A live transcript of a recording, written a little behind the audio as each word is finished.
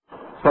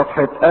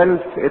صفحة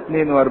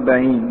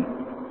 1042.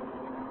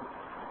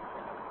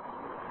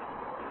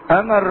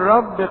 أنا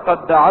الرب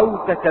قد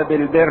دعوتك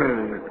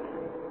بالبر،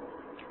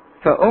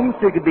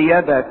 فأمسك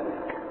بيدك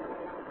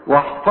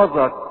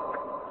واحفظك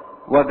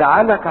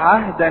واجعلك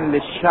عهدا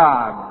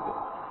للشعب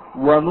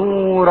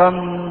ونورا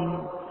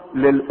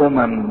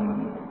للأمم،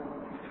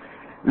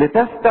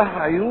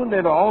 لتفتح عيون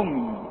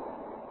العمي،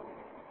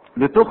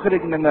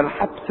 لتخرج من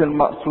الحبس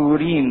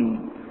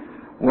المأسورين،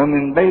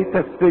 ومن بيت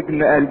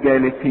السجن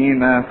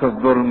الجالسين في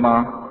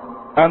الظلمة.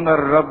 أنا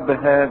الرب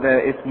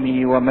هذا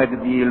اسمي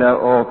ومجدي لا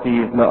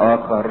أعطيه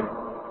لآخر.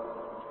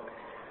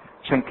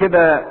 عشان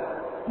كده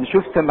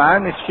نشوف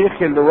سمعان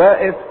الشيخ اللي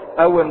واقف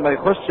أول ما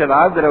يخش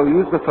العذراء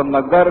ويوسف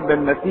النجار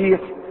بالمسيح،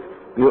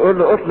 يقول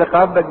له اطلق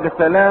عبدك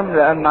بسلام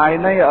لأن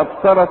عيني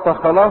أبصرت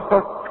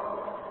خلاصك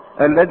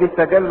الذي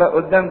تجلى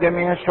قدام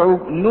جميع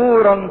الشعوب،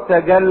 نورا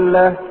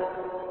تجلى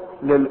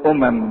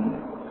للأمم،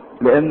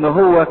 لأنه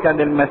هو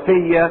كان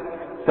المسيح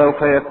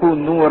سوف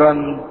يكون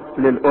نورا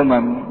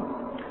للأمم.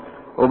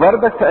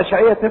 وبرضك في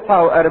أشعية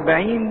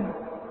 49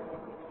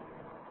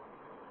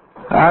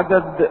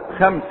 عدد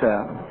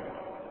 5: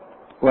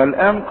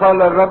 والآن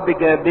قال الرب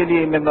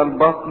جابلي من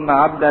البطن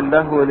عبدا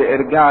له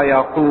لإرجاع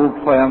يعقوب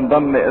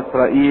فينضم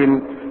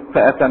إسرائيل،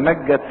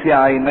 فأتمجد في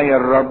عيني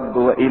الرب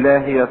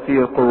وإلهي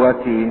يصير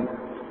قوتي.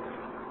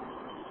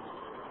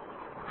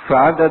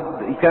 فعدد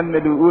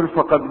يكمل ويقول: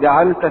 فقد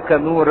جعلتك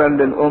نورا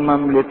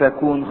للأمم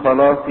لتكون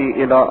خلاصي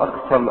إلى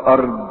أقصى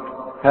الأرض،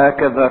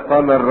 هكذا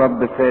قال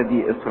الرب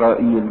فادي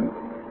إسرائيل.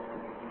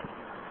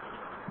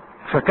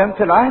 فكان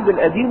في العهد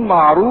القديم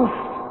معروف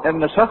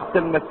ان شخص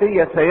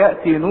المسيح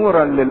سيأتي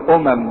نورا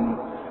للأمم،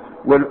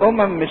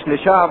 والأمم مش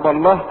لشعب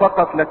الله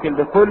فقط لكن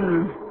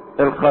لكل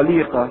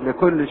الخليقة،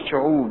 لكل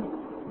الشعوب.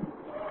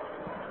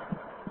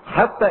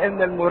 حتى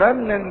ان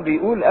المرنم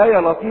بيقول آية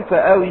لطيفة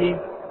قوي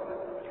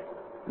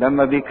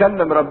لما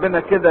بيكلم ربنا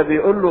كده،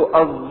 بيقول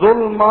له: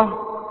 الظلمة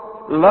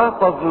لا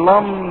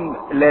تظلم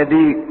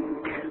لديك.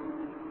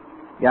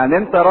 يعني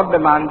انت رب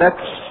ما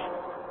عندكش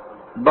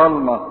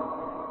ضلمة،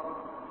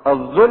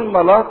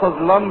 الظلمة لا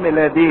تظلم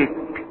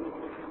لديك،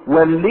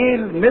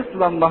 والليل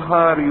مثل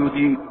النهار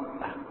يضيء.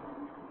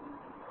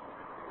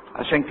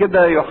 عشان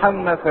كده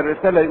يوحنا في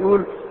الرسالة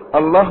يقول: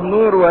 الله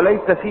نور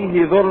وليس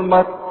فيه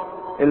ظلمة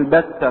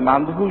البتة، ما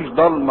عندهوش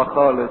ضلمة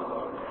خالص.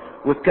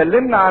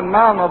 واتكلمنا عن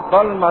معنى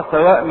الضلمة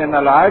سواء من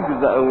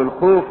العجز او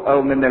الخوف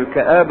او من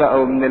الكآبة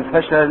او من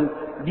الفشل،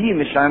 دي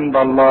مش عند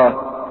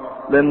الله،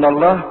 لان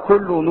الله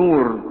كله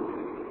نور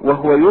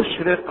وهو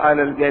يشرق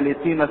على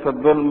الجالسين في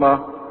الظلمة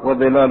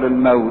وظلال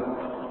الموت.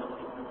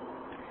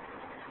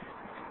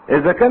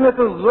 اذا كانت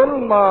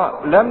الظلمة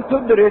لم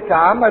تدرك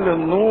عمل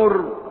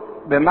النور،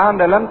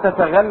 بمعنى لم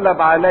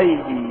تتغلب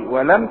عليه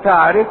ولم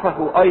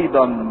تعرفه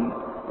ايضا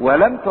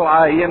ولم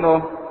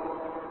تعاينه،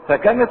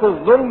 فكانت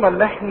الظلمة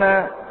اللي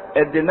احنا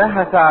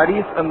اديناها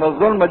تعريف ان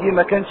الظلمة دي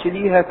ما كانش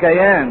ليها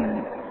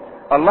كيان.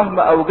 الله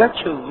ما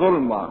اوجدش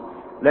الظلمة،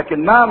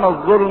 لكن معنى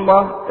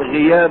الظلمة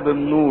غياب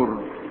النور،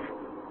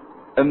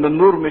 ان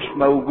النور مش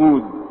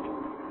موجود،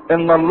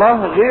 ان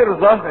الله غير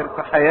ظاهر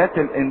في حياة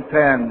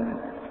الانسان.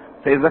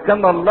 فاذا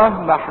كان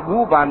الله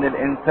محجوب عن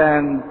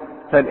الانسان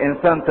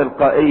فالانسان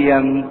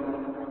تلقائيا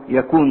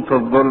يكون في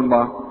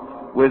الظلمة،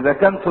 واذا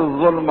كان في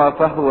الظلمة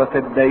فهو في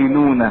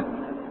الدينونة،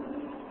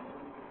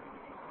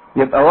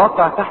 يبقى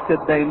واقع تحت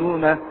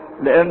الدينونة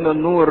لان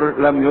النور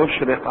لم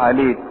يشرق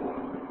عليه.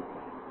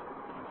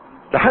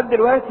 لحد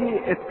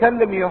دلوقتي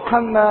اتكلم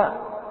يوحنا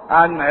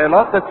عن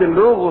علاقة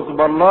اللوغوس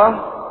بالله،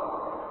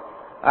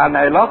 عن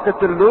علاقة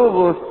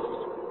اللوغوس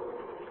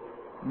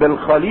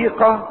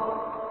بالخليقة،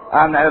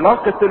 عن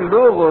علاقة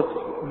اللوغوس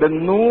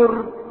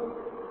بالنور،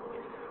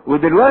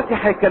 ودلوقتي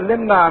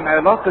هيكلمنا عن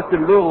علاقة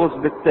اللوغوس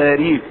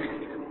بالتاريخ.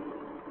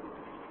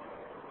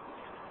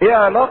 ايه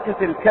علاقة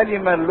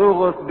الكلمة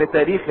اللوغوس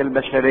بتاريخ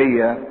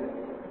البشرية؟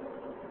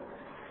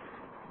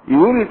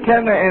 يقول: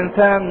 كان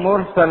انسان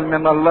مرسل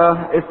من الله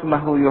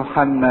اسمه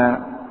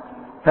يوحنا،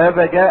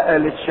 هذا جاء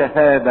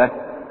للشهادة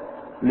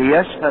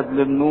ليشهد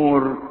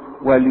للنور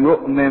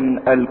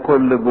وليؤمن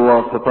الكل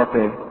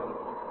بواسطته.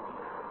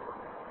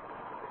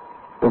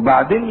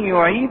 وبعدين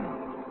يعيد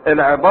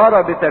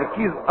العبارة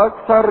بتركيز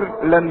اكثر: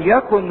 لم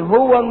يكن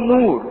هو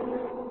النور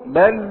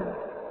بل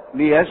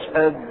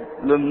ليشهد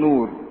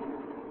للنور.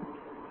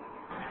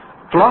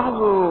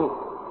 تلاحظوا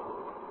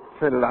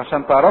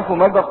عشان تعرفوا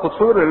مدى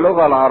قصور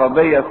اللغة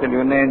العربية في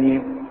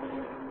اليوناني،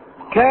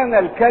 كان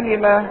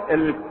الكلمة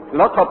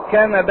لقب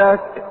كان ده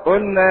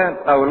قلنا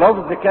او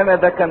لفظ كان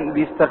ده كان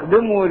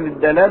بيستخدمه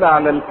للدلالة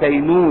على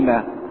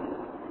الكينونة،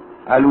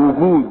 على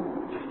الوجود.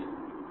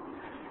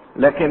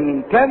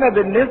 لكن كان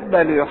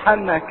بالنسبة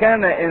ليوحنا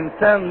كان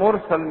انسان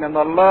مرسل من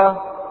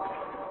الله،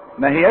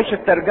 ما هياش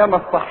الترجمة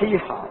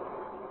الصحيحة،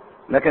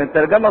 لكن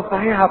الترجمة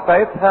الصحيحة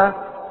بتاعتها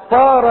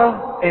صار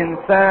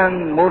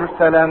انسان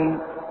مرسلا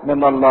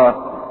من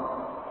الله.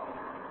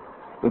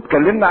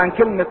 واتكلمنا عن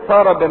كلمة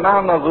صار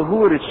بمعنى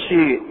ظهور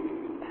الشيء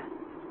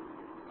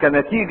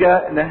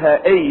كنتيجة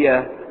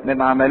نهائية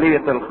من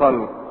عملية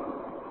الخلق.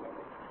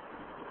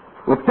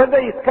 وابتدى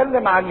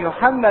يتكلم عن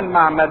يوحنا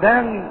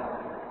المعمدان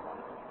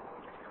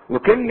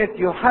وكلمة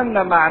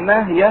يوحنا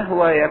معناه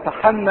يهوى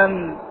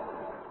يتحنن،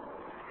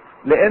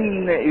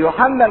 لان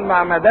يوحنا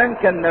المعمدان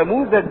كان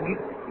نموذج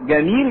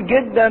جميل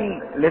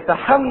جدا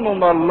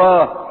لتحنن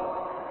الله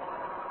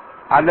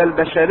على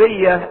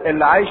البشرية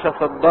اللي عايشة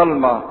في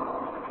الضلمة.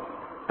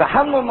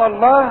 تحنن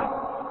الله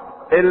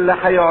اللي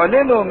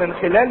هيعلنه من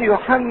خلال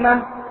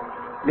يوحنا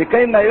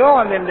لكي ما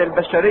يعلن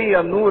للبشرية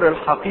النور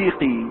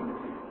الحقيقي.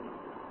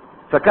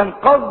 فكان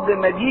قصد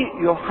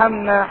مجيء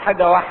يوحنا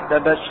حاجة واحدة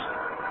بس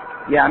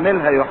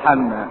يعملها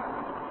يوحنا.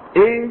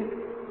 ايه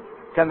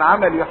كان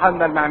عمل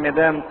يوحنا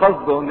المعمدان؟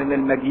 قصده من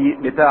المجيء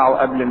بتاعه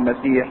قبل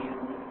المسيح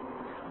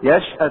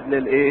يشهد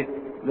للايه؟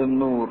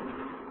 للنور.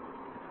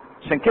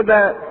 عشان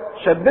كده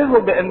شبهه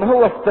بان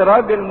هو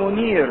السراج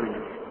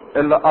المنير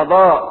اللي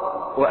اضاء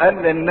وقال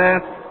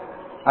للناس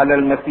على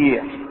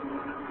المسيح.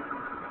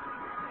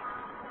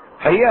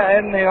 حقيقة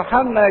ان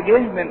يوحنا جه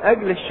من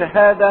اجل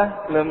الشهادة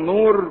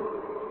للنور،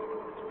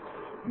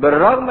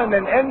 بالرغم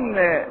من ان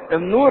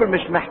النور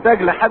مش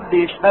محتاج لحد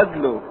يشهد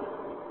له.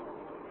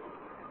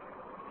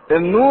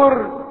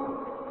 النور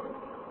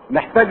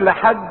محتاج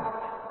لحد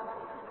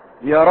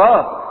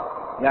يراه.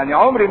 يعني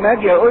عمري ما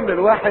اجي اقول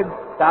للواحد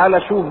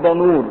تعالى شوف ده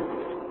نور،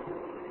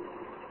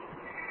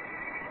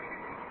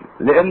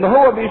 لان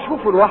هو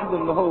بيشوفه لوحده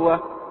ان هو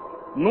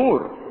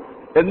نور.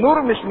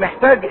 النور مش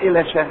محتاج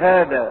الى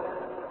شهادة،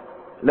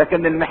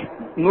 لكن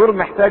النور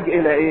محتاج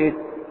الى ايه؟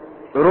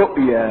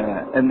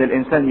 رؤية، ان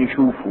الانسان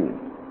يشوفه.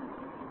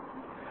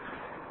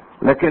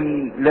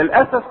 لكن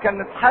للأسف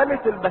كانت حالة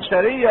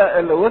البشرية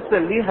اللي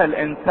وصل ليها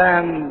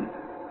الانسان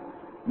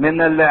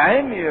من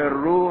العمي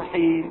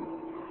الروحي.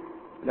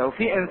 لو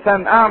في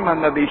انسان اعمى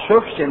ما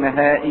بيشوفش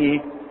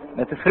نهائي،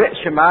 ما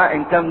تفرقش معاه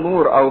ان كان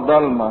نور او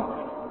ضلمة.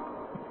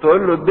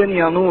 تقول له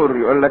الدنيا نور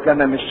يقول لك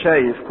انا مش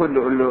شايف،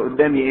 كله يقول له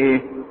قدامي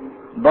ايه؟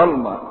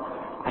 ضلمة.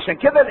 عشان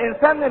كده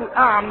الانسان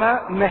الاعمى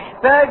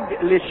محتاج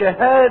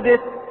لشهادة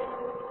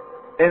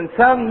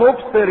انسان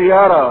مبصر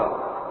يرى.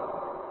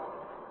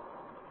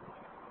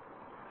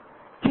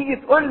 تيجي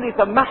تقول لي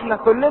طب ما احنا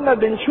كلنا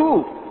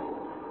بنشوف.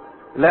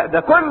 لا، ده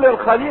كل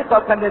الخليقة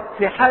كانت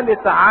في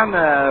حالة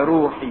عمى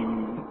روحي.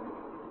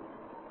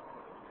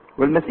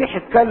 والمسيح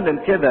اتكلم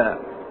كده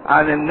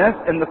عن الناس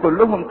ان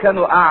كلهم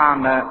كانوا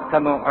اعمى،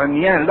 كانوا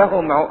عميان،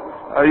 لهم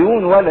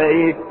عيون ولا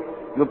ايه؟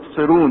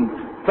 يبصرون.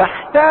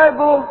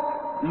 فاحتاجوا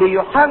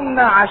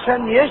ليوحنا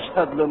عشان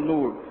يشهد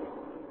للنور،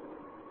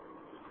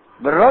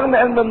 بالرغم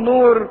ان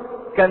النور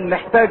كان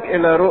محتاج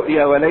الى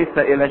رؤية وليس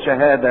الى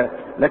شهادة.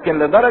 لكن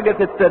لدرجة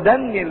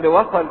التدني اللي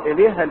وصل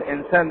اليها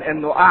الانسان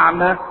انه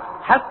اعمى،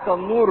 حتى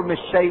النور مش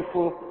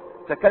شايفه،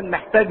 فكان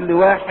محتاج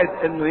لواحد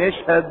انه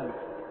يشهد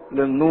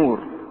للنور.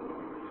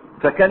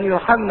 فكان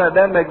يوحنا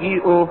ده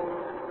مجيئه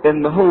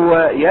ان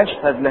هو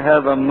يشهد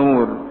لهذا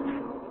النور.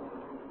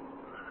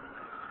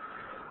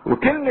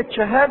 وكلمة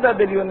شهادة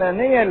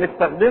باليونانية اللي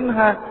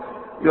استخدمها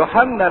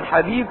يوحنا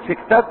الحبيب في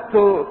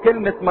كتابته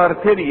كلمة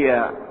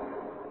مارتيريا.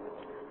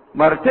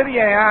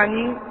 مارتيريا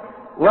يعني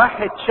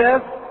واحد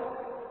شاف،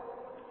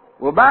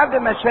 وبعد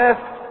ما شاف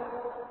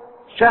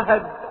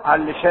شهد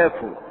على اللي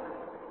شافه.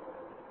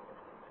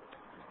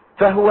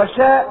 فهو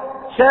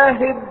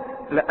شاهد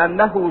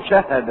لأنه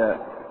شهد.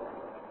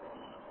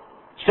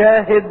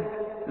 شاهد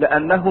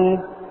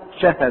لأنه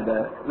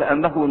شهد،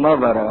 لأنه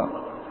نظر.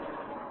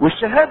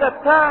 والشهادة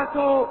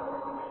بتاعته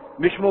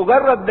مش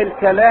مجرد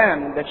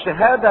بالكلام، ده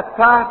الشهادة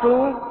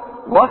بتاعته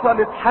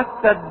وصلت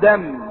حتى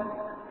الدم،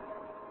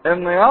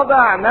 انه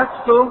يضع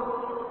نفسه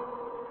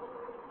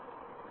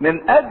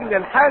من اجل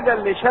الحاجة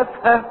اللي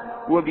شافها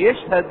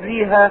وبيشهد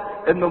ليها،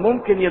 انه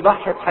ممكن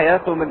يضحي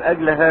بحياته من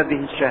اجل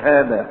هذه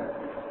الشهادة.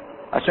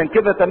 عشان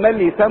كده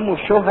تملي يسموا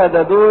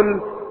الشهداء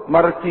دول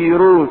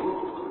مارتيروس.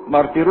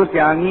 مارتيروس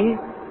يعني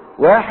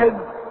واحد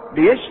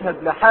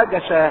بيشهد لحاجة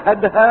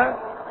شاهدها،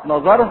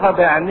 نظرها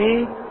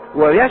بعينيه،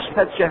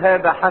 ويشهد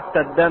شهادة حتى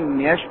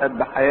الدم، يشهد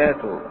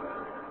بحياته.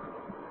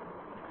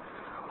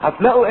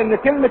 هتلاقوا ان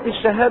كلمة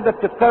الشهادة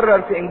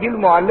بتتكرر في انجيل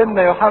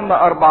معلمنا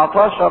يوحنا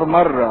 14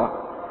 مرة.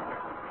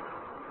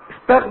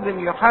 استخدم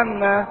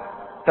يوحنا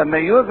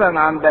تميزا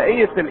عن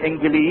بقية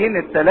الانجيليين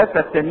الثلاثة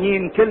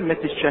التانيين كلمة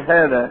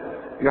الشهادة.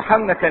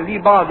 يوحنا كان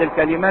ليه بعض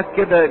الكلمات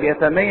كده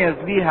بيتميز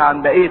بيها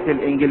عن بقية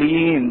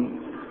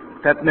الانجيليين،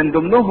 كانت من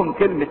ضمنهم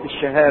كلمة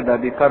الشهادة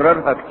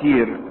بيكررها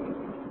كتير.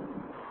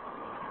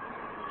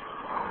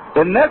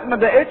 الناس ما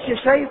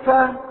بقتش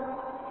شايفة،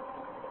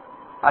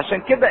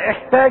 عشان كده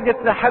احتاجت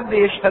لحد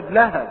يشهد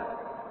لها.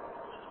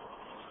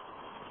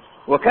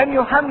 وكان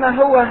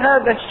يوحنا هو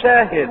هذا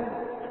الشاهد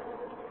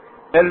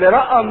اللي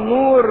رأى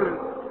النور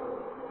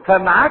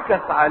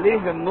فانعكس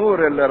عليه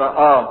النور اللي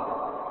رآه.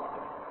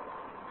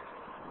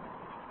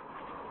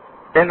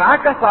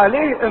 انعكس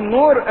عليه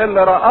النور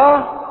اللي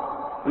رآه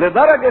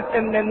لدرجة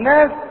ان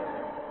الناس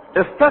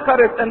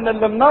افتكرت ان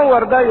اللي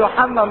منور ده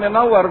يوحنا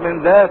منور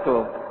من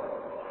ذاته.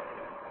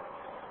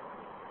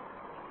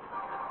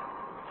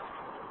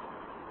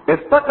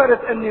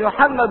 افتكرت ان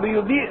يوحنا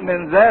بيضيء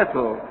من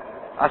ذاته.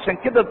 عشان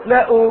كده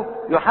تلاقوا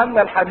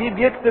يوحنا الحبيب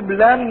يكتب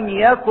لم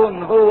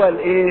يكن هو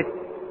الايه؟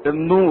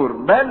 النور،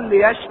 بل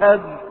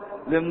يشهد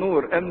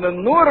للنور، ان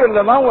النور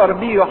اللي نور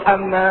بيه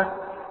يوحنا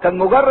كان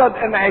مجرد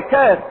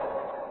انعكاس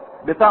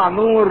بتاع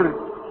نور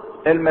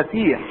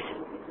المسيح.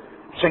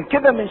 عشان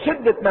كده من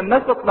شدة ما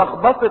الناس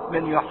اتلخبطت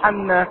من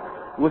يوحنا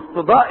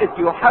واستضاءة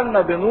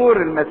يوحنا بنور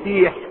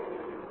المسيح،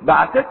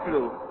 بعتت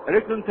له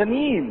قالت له انت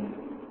مين؟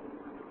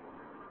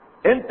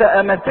 انت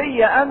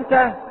امسية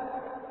انت؟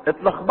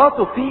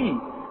 اتلخبطوا فيه.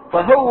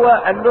 فهو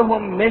قال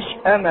لهم مش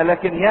انا،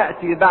 لكن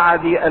يأتي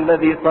بعدي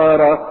الذي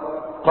صار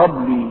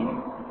قبلي.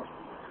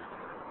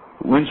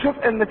 ونشوف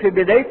ان في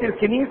بداية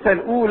الكنيسة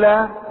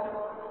الاولى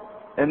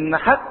ان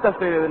حتى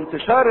في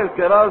انتشار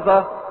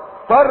الكرازة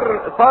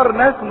صار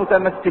ناس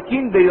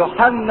متمسكين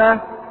بيوحنا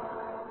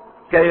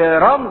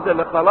كرمز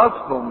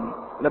لخلاصهم.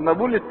 لما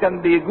بولس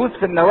كان بيجوز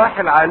في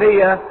النواحي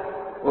العالية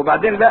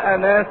وبعدين لقى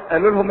ناس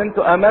قالوا لهم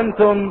انتوا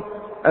امنتم،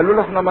 قالوا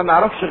له احنا ما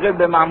نعرفش غير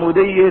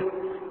بمعمودية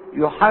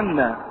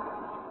يوحنا.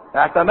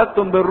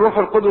 اعتمدتم بالروح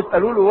القدس،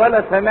 قالوا له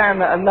ولا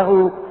سمعنا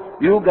انه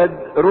يوجد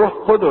روح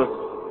قدس.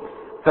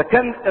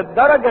 فكان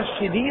الدرجة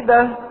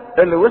الشديدة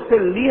اللي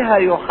وصل ليها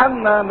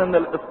يوحنا من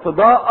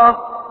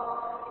الاستضاءة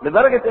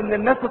لدرجة ان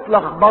الناس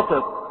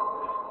اتلخبطت.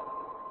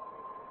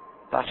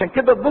 فعشان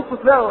كده تبصوا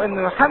تلاقوا ان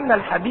يوحنا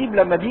الحبيب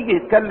لما بيجي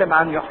يتكلم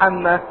عن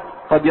يوحنا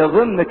قد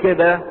يظن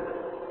كده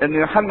ان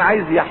يوحنا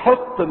عايز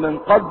يحط من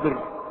قدر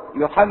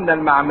يوحنا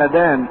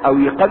المعمدان او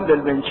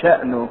يقلل من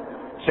شأنه.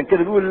 عشان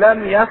كده بيقول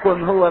لم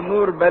يكن هو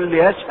النور بل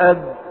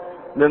ليشهد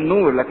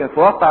للنور. لكن في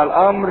واقع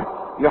الامر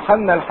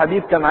يوحنا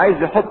الحبيب كان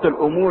عايز يحط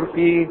الامور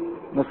في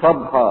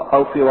نصابها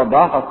او في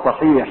وضعها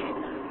الصحيح،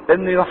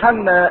 ان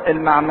يوحنا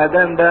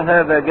المعمدان ده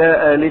هذا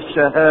جاء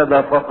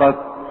للشهادة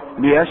فقط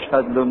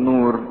ليشهد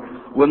للنور.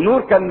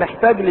 والنور كان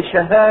محتاج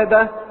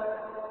لشهادة،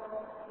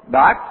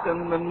 بعكس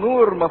ان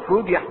النور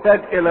مفروض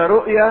يحتاج الى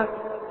رؤية،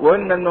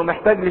 وان انه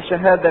محتاج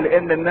لشهادة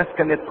لان الناس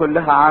كانت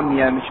كلها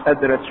عامية مش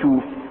قادرة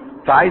تشوف،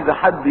 فعايزة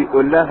حد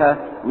يقول لها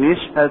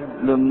ويشهد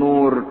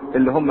للنور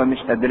اللي هم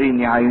مش قادرين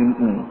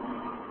يعينوه.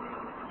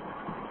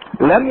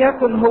 لم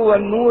يكن هو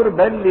النور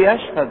بل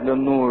ليشهد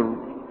للنور.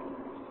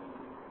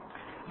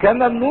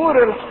 كان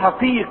النور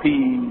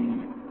الحقيقي.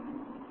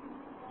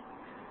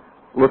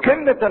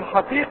 وكلمة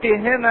الحقيقي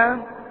هنا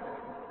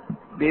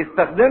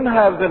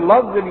بيستخدمها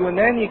باللفظ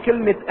اليوناني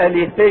كلمة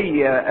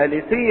أليثية.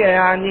 أليثية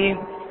يعني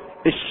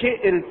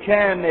الشيء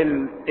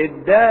الكامل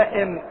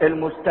الدائم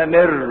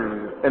المستمر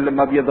اللي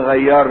ما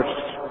بيتغيرش،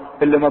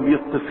 اللي ما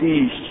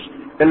بيطفيش،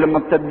 اللي ما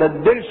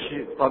بتتبدلش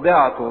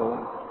طبيعته.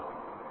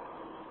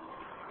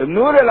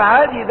 النور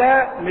العادي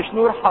ده مش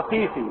نور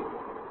حقيقي،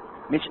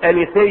 مش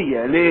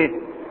أليثية. ليه؟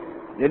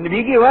 لأن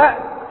بيجي وقت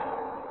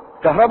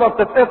كهرباء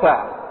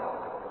بتتقطع،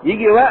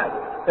 يجي وقت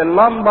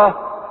اللمبة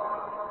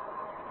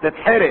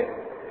تتحرق،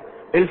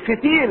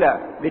 الفتيلة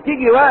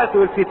بتيجي وقت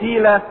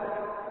والفتيلة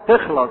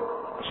تخلص.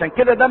 عشان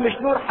كده ده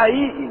مش نور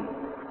حقيقي،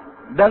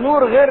 ده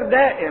نور غير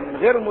دائم،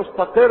 غير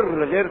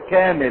مستقر، غير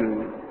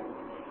كامل.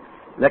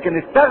 لكن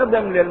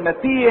استخدم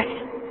للمسيح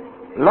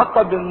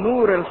لقب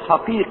النور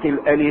الحقيقي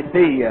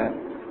الأليثية.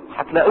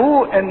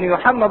 هتلاقوه ان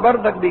يوحنا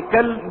بردك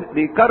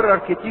بيكرر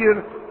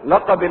كتير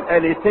لقب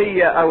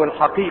الأليثية او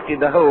الحقيقي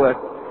ده هو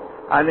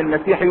عن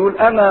المسيح. يقول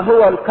انا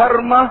هو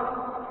الكرمة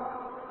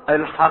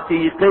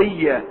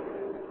الحقيقية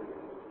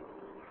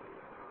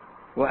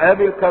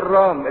وابي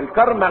الكرام.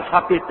 الكرمة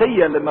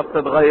الحقيقية اللي ما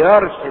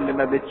بتتغيرش، اللي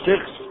ما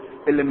بتشخش،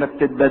 اللي ما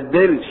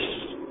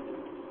بتتبدلش.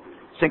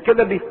 عشان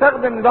كده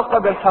بيستخدم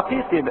لقب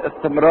الحقيقي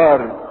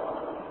باستمرار.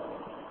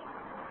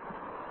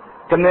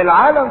 كان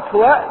العالم في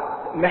وقت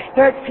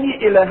محتاج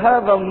فيه الى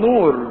هذا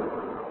النور،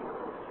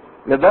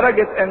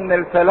 لدرجة ان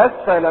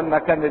الفلاسفة لما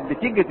كانت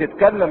بتيجي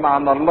تتكلم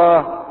عن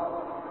الله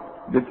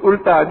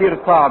بتقول تعبير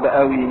صعب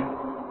قوي: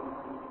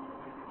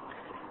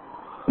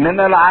 من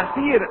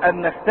العسير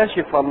ان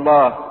نكتشف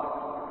الله.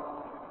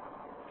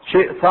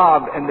 شيء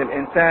صعب ان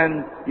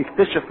الانسان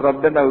يكتشف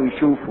ربنا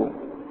ويشوفه.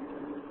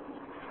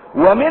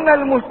 ومن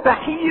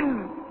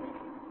المستحيل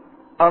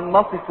ان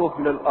نصفه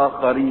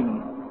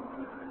للاخرين.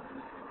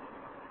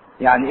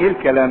 يعني ايه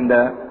الكلام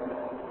ده؟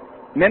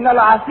 من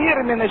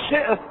العسير، من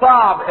الشيء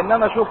الصعب ان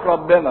انا اشوف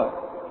ربنا،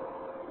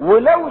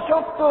 ولو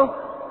شفته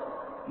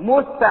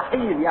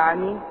مستحيل،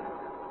 يعني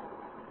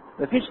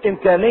مفيش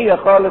امكانية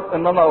خالص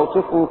ان انا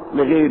اوصفه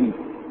لغيري،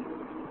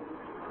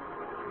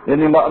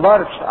 لاني ما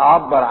اقدرش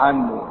اعبر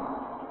عنه.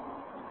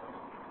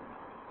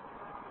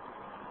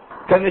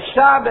 كان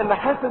الشعب اللي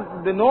حاسس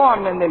بنوع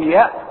من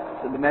اليأس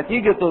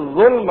بنتيجة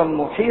الظلمة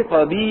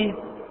المحيطة بيه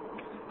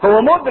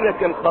هو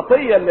مدرك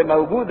الخطية اللي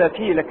موجودة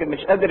فيه، لكن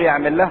مش قادر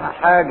يعمل لها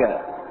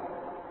حاجة.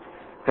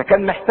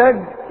 فكان محتاج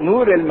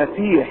نور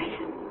المسيح.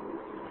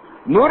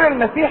 نور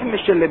المسيح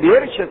مش اللي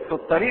بيرشد في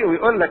الطريق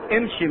ويقول لك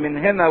امشي من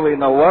هنا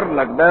وينور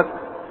لك بس،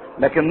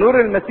 لكن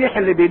نور المسيح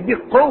اللي بيديك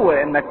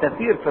قوة انك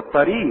تسير في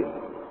الطريق.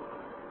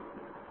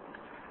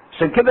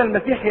 عشان كده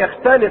المسيح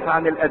يختلف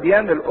عن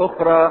الاديان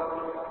الاخرى.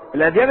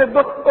 الاديان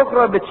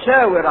الاخرى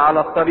بتشاور على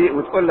الطريق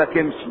وتقول لك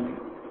امشي،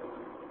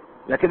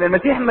 لكن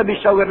المسيح ما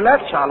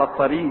بيشاورلكش على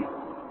الطريق.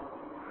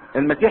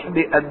 المسيح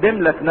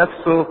بيقدم لك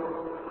نفسه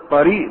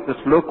طريق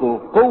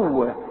تسلكه،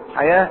 قوة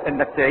حياة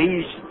انك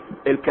تعيش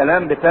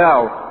الكلام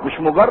بتاعه، مش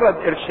مجرد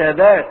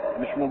ارشادات،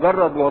 مش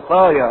مجرد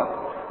وصايا،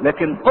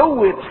 لكن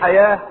قوة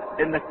حياة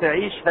انك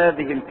تعيش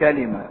هذه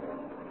الكلمة.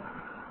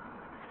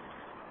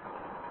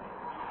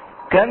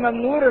 كان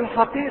النور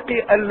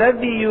الحقيقي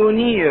الذي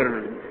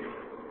ينير،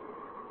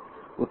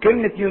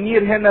 وكلمة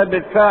ينير هنا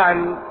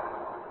بالفعل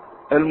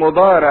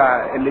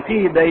المضارع اللي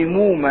فيه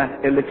ديمومة،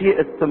 اللي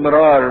فيه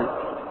استمرار،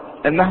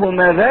 انه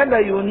ما زال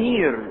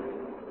ينير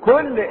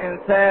كل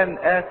انسان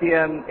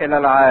آتيا الى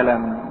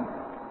العالم.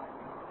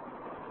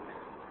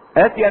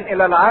 آتيا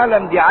الى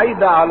العالم دي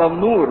عايدة على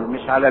النور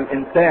مش على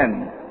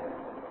الانسان.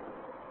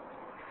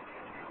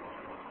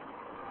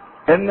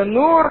 ان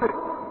النور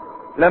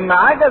لما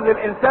عجز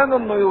الانسان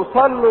انه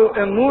يوصل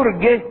له، النور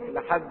جه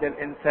لحد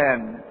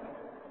الانسان،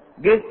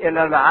 جه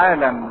الى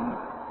العالم،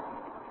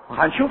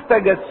 وهنشوف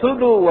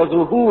تجسده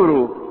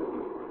وظهوره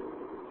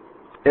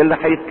اللي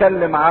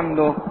هيتكلم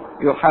عنه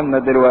يوحنا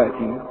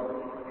دلوقتي.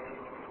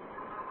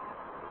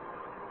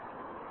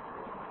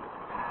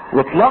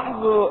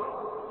 وتلاحظوا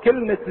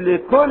كلمة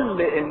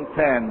لكل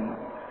انسان،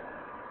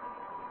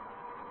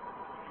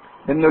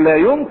 انه لا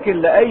يمكن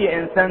لاي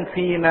انسان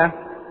فينا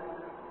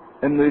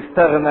انه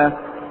يستغنى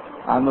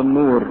عن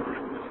النور،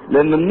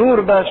 لان النور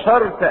ده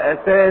شرط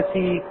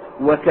اساسي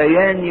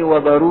وكياني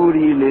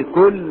وضروري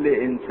لكل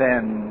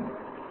انسان.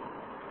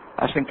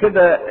 عشان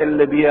كده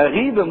اللي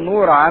بيغيب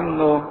النور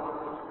عنه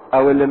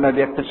او اللي ما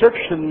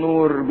بيكتشفش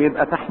النور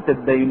بيبقى تحت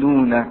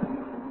الدينونة،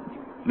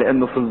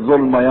 لانه في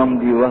الظلمة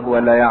يمضي وهو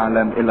لا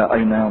يعلم الى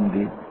اين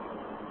يمضي.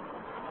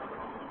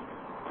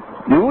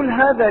 يقول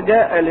هذا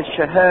جاء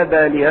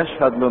للشهادة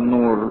ليشهد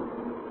للنور.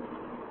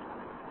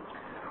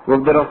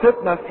 وفي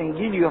دراستنا في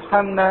انجيل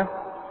يوحنا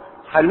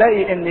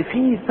هنلاقي ان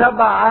في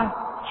 7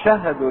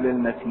 شهدوا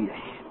للمسيح.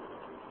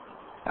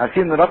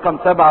 عارفين رقم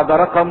 7 ده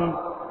رقم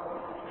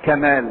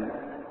كمال.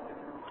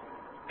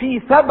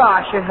 في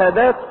 7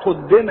 شهادات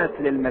قدمت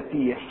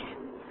للمسيح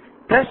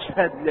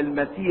تشهد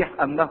للمسيح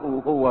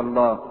انه هو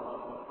الله.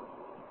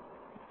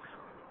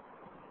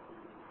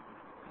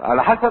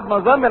 على حسب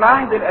نظام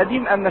العهد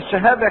القديم ان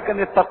الشهادة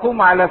كانت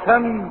تقوم على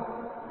فم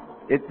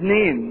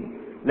 2،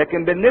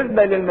 لكن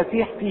بالنسبة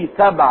للمسيح في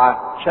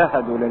 7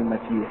 شهدوا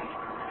للمسيح.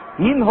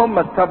 مين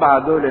هم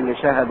ال7 دول اللي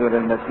شهدوا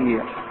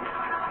للمسيح؟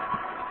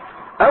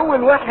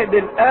 اول واحد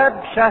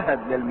الاب شهد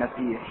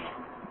للمسيح.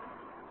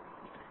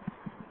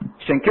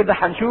 عشان كده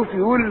هنشوف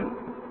يقول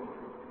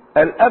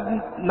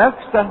الاب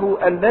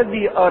نفسه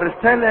الذي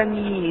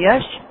ارسلني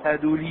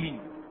يشهد لي.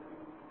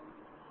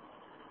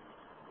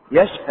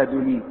 يشهد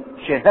لي،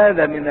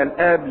 شهادة من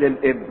الاب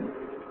للابن.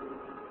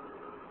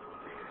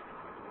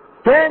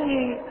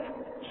 تاني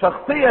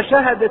شخصية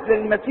شهدت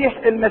للمسيح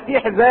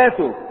المسيح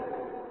ذاته،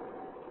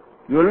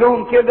 يقول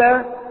لهم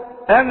كده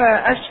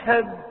انا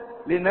اشهد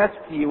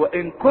لنفسي،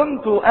 وان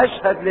كنت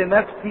اشهد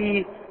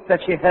لنفسي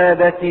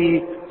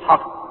فشهادتي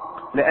حق،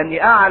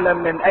 لاني اعلم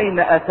من اين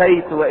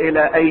اتيت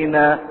والى اين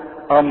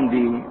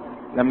امضي.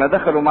 لما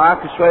دخلوا معاه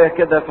في شويه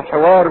كده في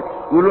حوار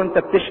يقولوا انت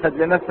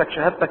بتشهد لنفسك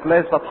شهادتك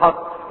ليست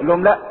حق، قال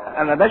لهم لا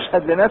انا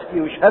بشهد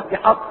لنفسي وشهادتي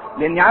حق،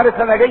 لاني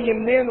عارف انا جاي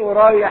منين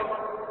ورايح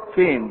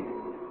فين.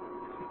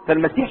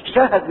 فالمسيح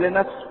شهد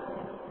لنفسه.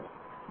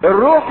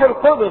 الروح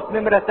القدس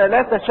نمرة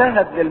 3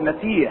 شهد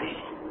للمسيح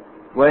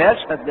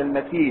ويشهد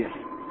للمسيح.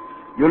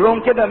 يقول لهم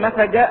كده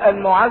متى جاء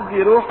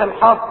المعزي روح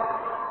الحق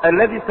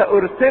الذي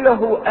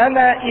سأرسله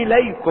أنا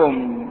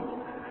إليكم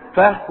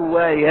فهو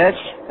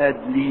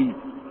يشهد لي.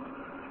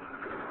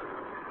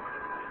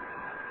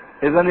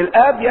 إذن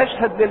الآب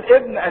يشهد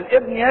للابن،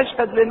 الابن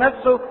يشهد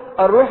لنفسه،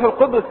 الروح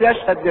القدس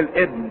يشهد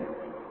للابن.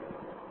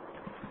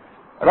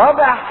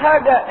 رابع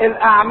حاجة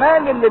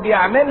الأعمال اللي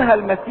بيعملها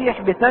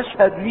المسيح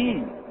بتشهد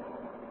لي.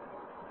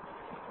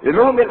 يقول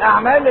لهم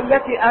الأعمال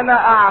التي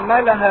أنا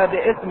أعملها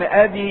باسم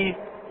أبي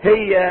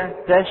هي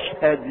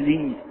تشهد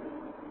لي.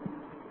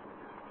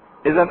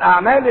 إذن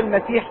أعمال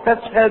المسيح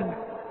تشهد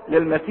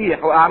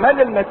للمسيح.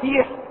 وأعمال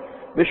المسيح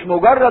مش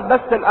مجرد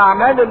بس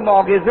الأعمال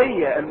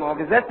المعجزية،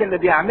 المعجزات اللي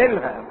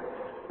بيعملها،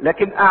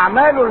 لكن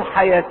أعماله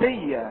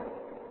الحياتية،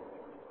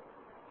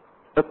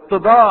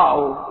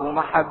 اتضاعه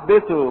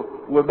ومحبته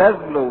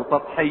وبذله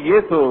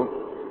وتضحيته.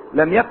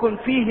 لم يكن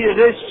فيه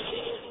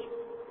غش.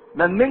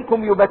 من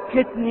منكم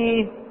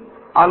يبكتني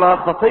على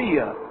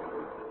خطية.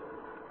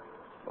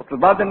 اصل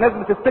بعض الناس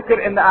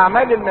بتفتكر ان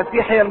اعمال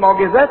المسيح هي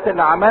المعجزات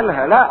اللي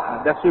عملها،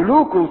 لا، ده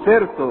سلوكه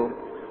وسيرته.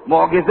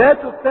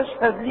 معجزاته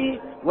بتشهد ليه،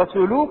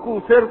 وسلوكه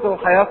وسيرته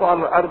وحياته على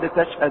الارض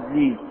تشهد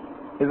ليه.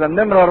 اذا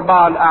نمرة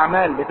 4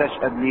 الاعمال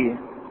بتشهد ليه.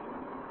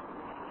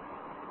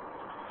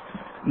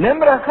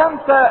 نمرة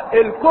 5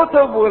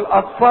 الكتب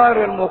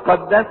والاسفار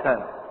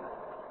المقدسة.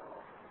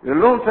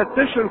 يقول لهم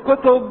فتشوا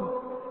الكتب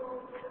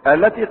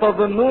التي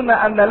تظنون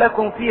ان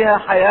لكم فيها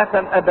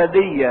حياة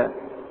ابدية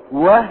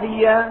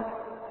وهي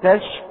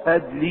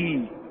تشهد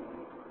لي.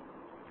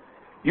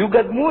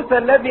 يوجد موسى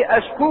الذي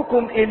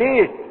اشكوكم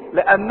اليه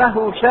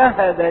لانه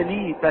شهد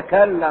لي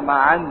تكلم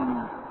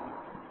عني.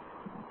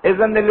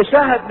 اذا اللي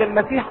شهد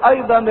للمسيح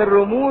ايضا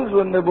الرموز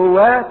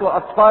والنبوات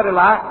واسفار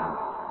العهد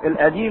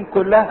القديم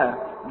كلها،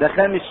 ده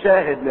خامس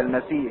شاهد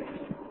للمسيح.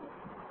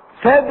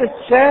 سادس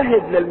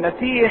شاهد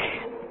للمسيح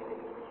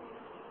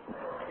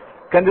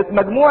كانت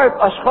مجموعة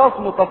اشخاص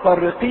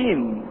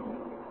متفرقين،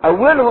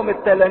 اولهم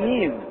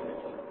التلاميذ،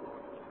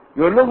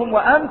 يقول لهم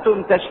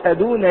وانتم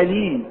تشهدون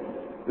لي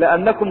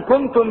لانكم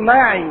كنتم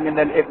معي من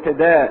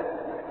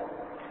الابتداء.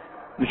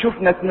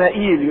 نشوف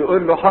نتنائيل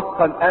يقول له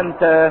حقا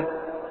انت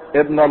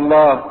ابن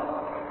الله.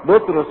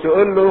 بطرس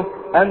يقول له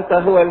انت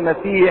هو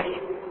المسيح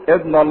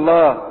ابن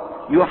الله.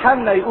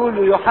 يوحنا يقول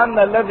له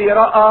يوحنا الذي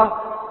رأى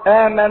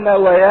آمن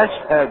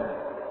ويشهد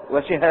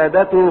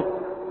وشهادته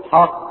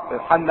حق،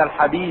 يوحنا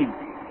الحبيب.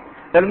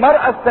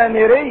 المرأة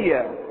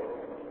السامرية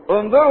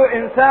انظروا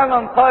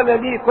انسانا قال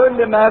لي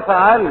كل ما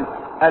فعلت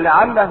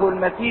ألعله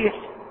المسيح.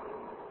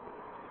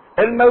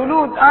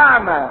 المولود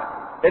اعمى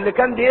اللي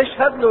كان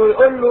بيشهد له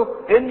ويقول له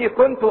اني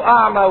كنت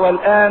اعمى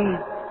والان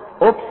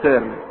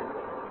ابصر.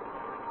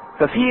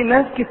 ففي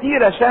ناس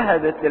كثيرة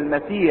شهدت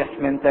للمسيح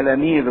من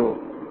تلاميذه،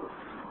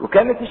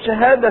 وكانت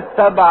الشهادة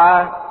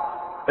السبعة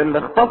اللي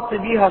اختص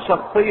بيها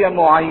شخصية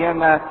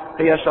معينة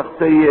هي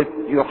شخصية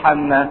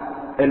يوحنا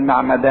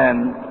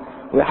المعمدان.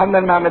 ويوحنا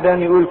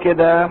المعمدان يقول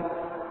كده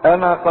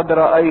انا قد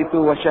رأيت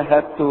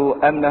وشهدت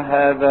ان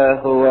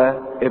هذا هو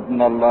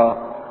ابن الله.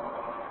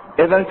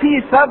 اذا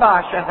في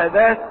 7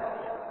 شهادات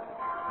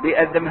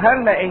بيقدمها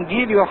لنا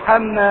انجيل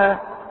يوحنا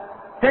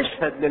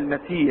تشهد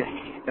للمسيح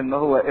ان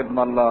هو ابن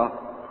الله.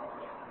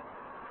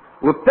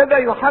 وابتدى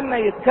يوحنا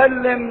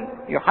يتكلم،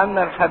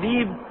 يوحنا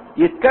الحبيب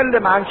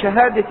يتكلم عن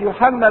شهادة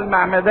يوحنا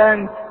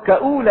المعمدان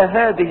كأولى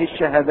هذه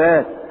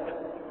الشهادات،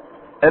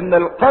 ان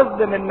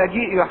القصد من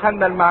مجيء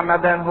يوحنا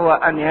المعمدان هو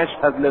ان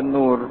يشهد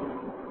للنور.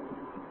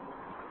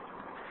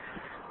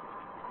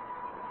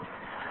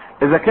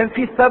 اذا كان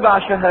في 7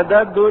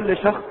 شهادات دول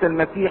لشخص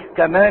المسيح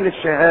كمال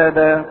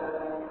الشهادة،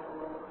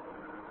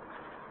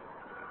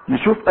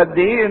 نشوف قد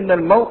ايه ان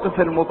الموقف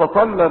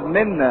المتطلب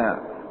منا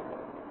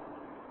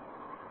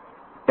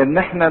ان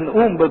احنا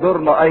نقوم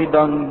بدورنا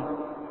ايضا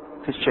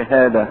في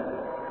الشهادة.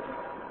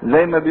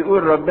 زي ما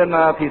بيقول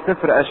ربنا في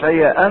سفر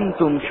اشعياء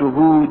انتم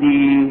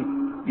شهودي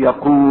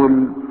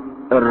يقول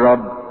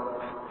الرب.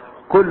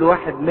 كل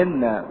واحد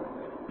منا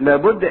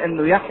لابد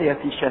انه يحيا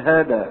في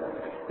شهادة.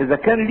 اذا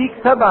كان ليك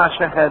 7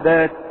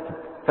 شهادات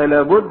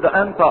فلابد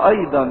انت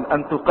ايضا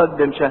ان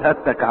تقدم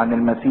شهادتك عن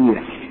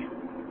المسيح.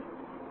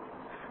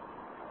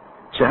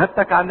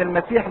 شهادتك عن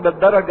المسيح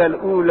بالدرجة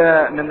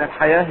الاولى من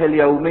الحياة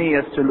اليومية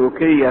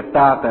السلوكية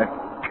بتاعتك،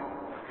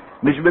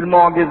 مش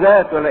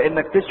بالمعجزات ولا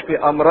انك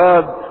تشفي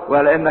امراض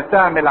ولا انك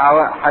تعمل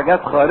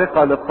حاجات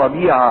خارقة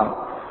للطبيعة،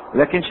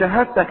 لكن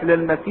شهادتك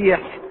للمسيح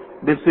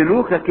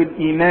بسلوكك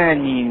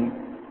الايماني،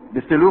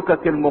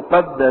 بسلوكك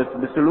المقدس،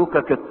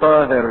 بسلوكك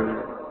الطاهر.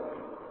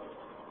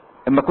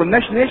 اما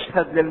كناش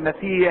نشهد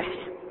للمسيح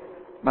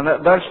ما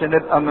نقدرش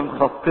نبقى من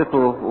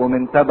خطته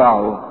ومن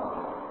تبعه.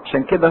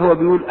 عشان كده هو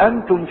بيقول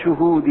انتم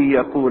شهودي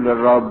يقول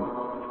الرب.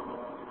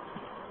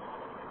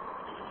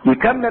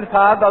 يكمل في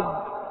عدد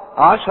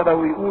 10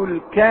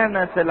 ويقول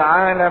كان في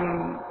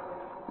العالم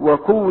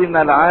وكون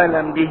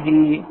العالم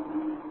به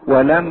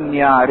ولم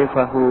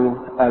يعرفه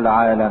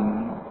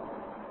العالم.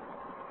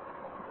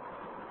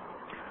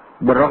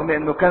 بالرغم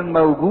انه كان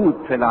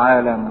موجود في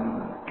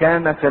العالم،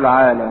 كان في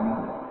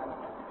العالم.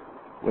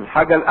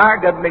 والحاجة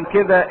الاعجب من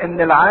كده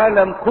ان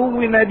العالم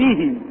كون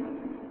به،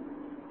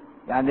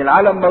 يعني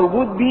العالم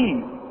موجود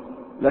به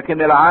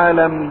لكن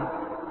العالم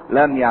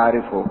لم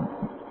يعرفه.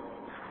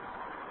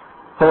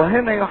 هو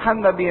هنا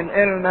يوحنا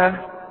بينقلنا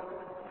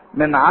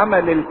من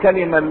عمل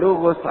الكلمة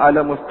اللوغوس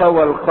على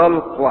مستوى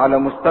الخلق وعلى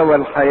مستوى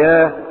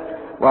الحياة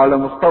وعلى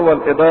مستوى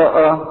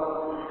الإضاءة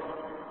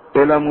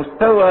إلى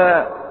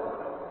مستوى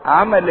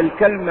عمل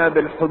الكلمة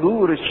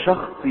بالحضور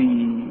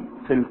الشخصي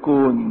في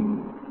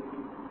الكون.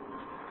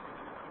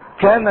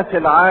 كان في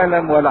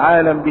العالم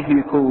والعالم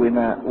به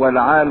كون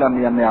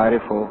والعالم لم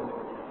يعرفه.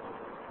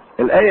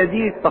 الآية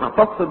دي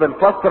تختص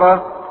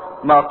بالفترة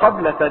ما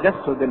قبل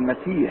تجسد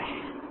المسيح.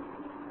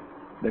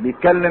 ده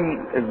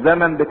بيتكلم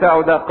الزمن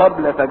بتاعه ده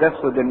قبل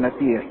تجسد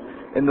المسيح،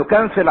 انه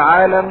كان في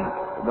العالم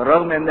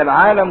بالرغم ان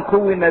العالم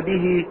كون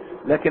به،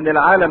 لكن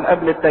العالم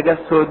قبل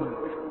التجسد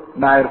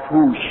ما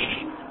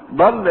عرفوش.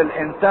 ضل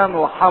الانسان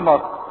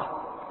وحمق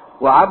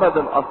وعبد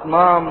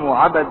الاصنام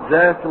وعبد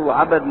ذاته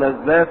وعبد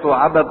لذاته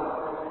وعبد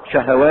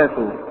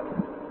شهواته.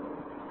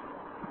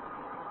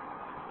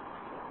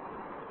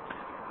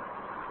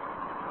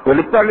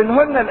 واللي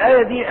بتعلنه لنا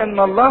الآية دي ان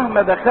الله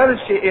ما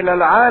دخلش الى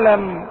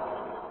العالم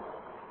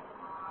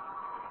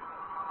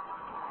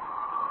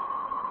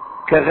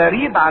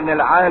كغريب عن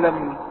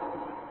العالم،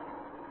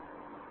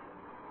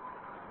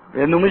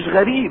 لانه مش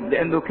غريب،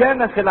 لانه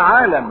كان في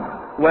العالم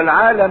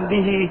والعالم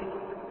به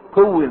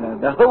كون.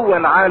 ده هو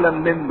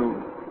العالم منه.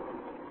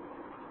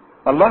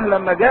 الله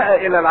لما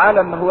جاء الى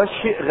العالم ما هو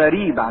شيء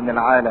غريب عن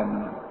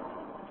العالم،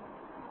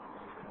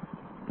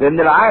 لان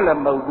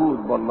العالم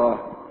موجود بالله،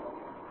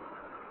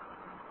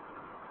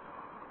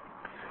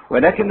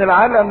 ولكن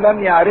العالم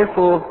لم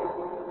يعرفه.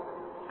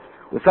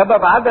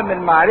 وسبب عدم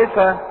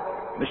المعرفة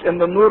مش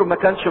ان النور ما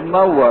كانش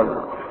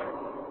منور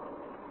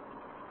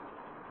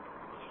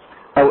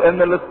او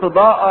ان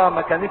الاستضاءة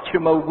ما كانتش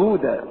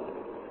موجودة،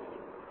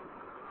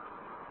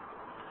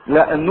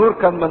 لا، النور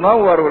كان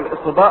منور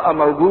والاستضاءة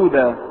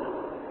موجودة،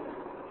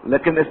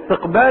 لكن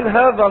استقبال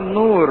هذا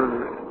النور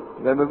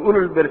زي ما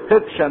بيقولوا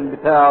البرسبشن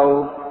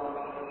بتاعه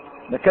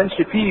ما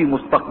كانش فيه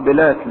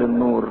مستقبلات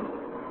للنور،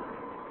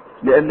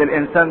 لان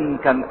الانسان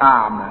كان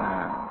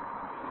اعمى،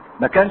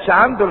 ما كانش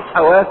عنده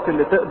الحواس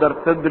اللي تقدر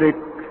تدرك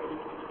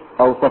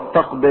او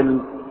تستقبل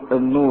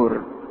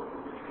النور.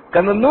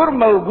 كان النور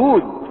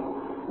موجود،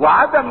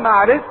 وعدم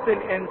معرفة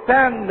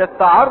الانسان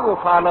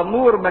للتعرف على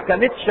النور ما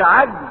كانتش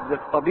عجز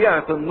في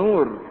طبيعة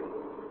النور،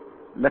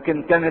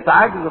 لكن كانت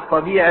عجز في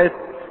طبيعة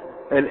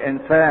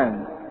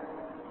الانسان.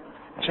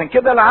 عشان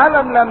كده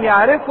العالم لم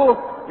يعرفه،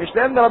 مش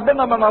لان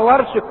ربنا ما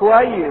نورش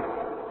كويس،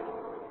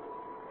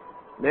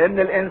 لان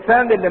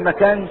الانسان اللي ما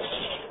كانش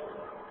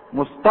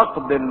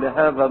مستقبل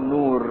لهذا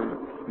النور،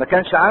 ما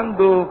كانش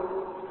عنده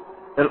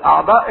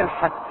الاعضاء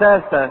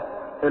الحساسة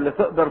اللي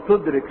تقدر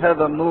تدرك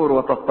هذا النور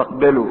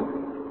وتستقبله.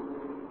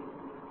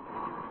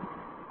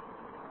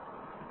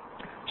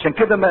 عشان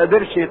كده ما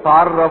قدرش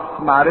يتعرف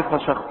معرفة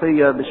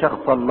شخصية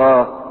بشخص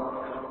الله،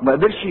 ما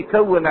قدرش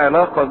يكون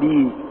علاقة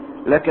بيه،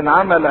 لكن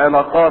عمل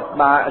علاقات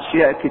مع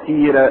اشياء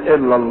كتيرة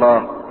الا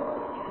الله.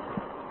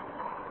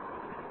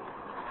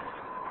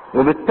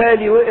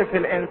 وبالتالي وقف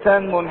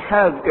الانسان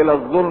منحاز الى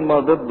الظلمة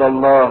ضد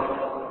الله،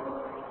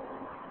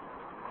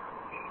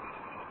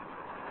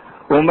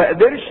 وما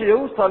قدرش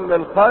يوصل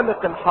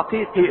للخالق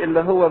الحقيقي اللي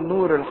هو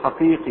النور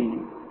الحقيقي،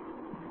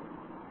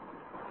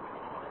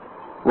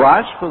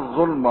 وعاش في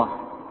الظلمة.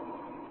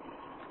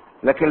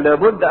 لكن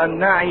لابد ان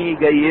نعي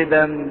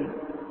جيدا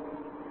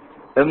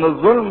ان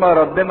الظلمة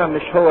ربنا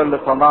مش هو اللي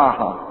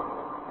صنعها.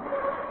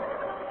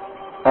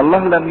 الله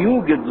لم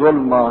يوجد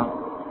ظلمة،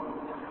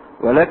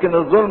 ولكن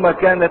الظلمة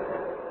كانت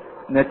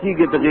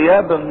نتيجة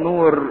غياب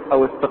النور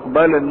او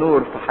استقبال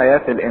النور في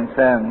حياة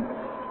الانسان.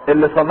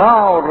 اللي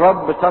صنعه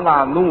الرب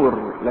صنع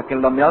نور،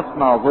 لكن لم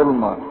يصنع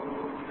ظلمة.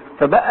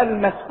 فبقى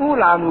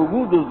المسؤول عن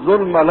وجود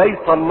الظلمة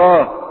ليس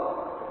الله،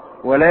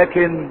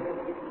 ولكن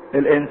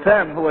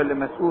الانسان هو اللي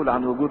مسؤول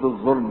عن وجود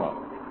الظلمة.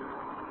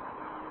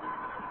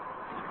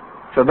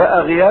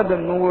 فبقى غياب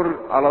النور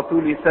على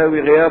طول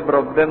يساوي غياب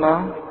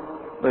ربنا،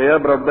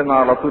 غياب ربنا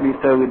على طول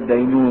يساوي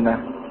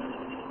الدينونة،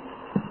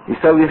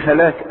 يساوي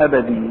هلاك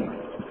ابدي.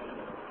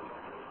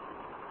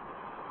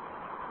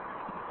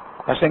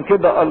 عشان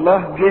كده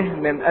الله جه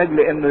من اجل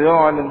انه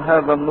يعلن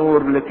هذا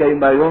النور لكي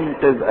ما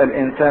ينقذ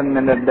الانسان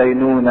من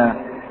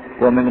الدينونة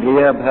ومن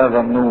غياب هذا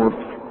النور.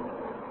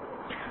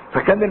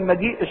 فكان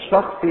المجيء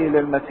الشخصي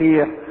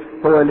للمسيح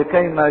هو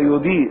لكي ما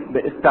يضيء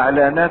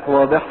باستعلانات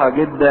واضحة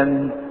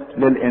جدا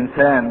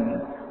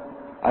للانسان،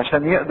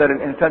 عشان يقدر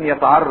الانسان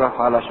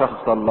يتعرف على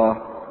شخص الله.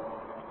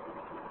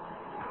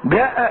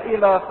 جاء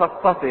الى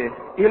خاصته،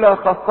 الى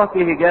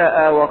خاصته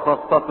جاء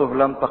وخاصته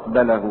لم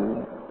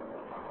تقبله.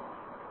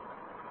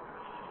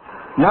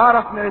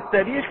 نعرف من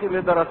التاريخ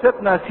اللي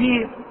دراستنا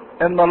فيه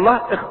ان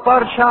الله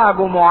اختار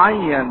شعب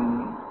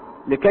معين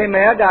لكي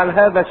ما يجعل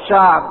هذا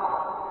الشعب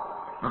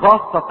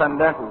خاصة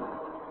له،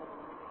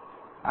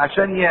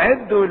 عشان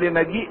يعدوا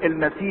لمجيء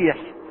المسيح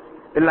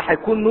اللي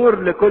هيكون نور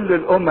لكل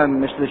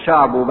الامم مش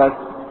لشعبه بس.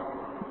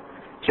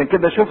 عشان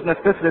كده شفنا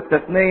في سفر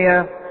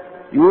التثنية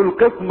يقول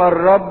قسم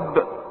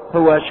الرب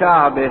هو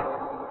شعبه،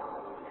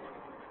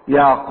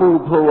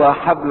 يعقوب هو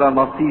حبل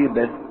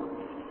نصيبه.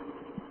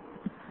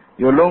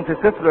 يقول لهم في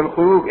سفر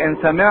الخروج ان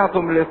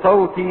سمعتم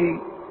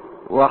لصوتي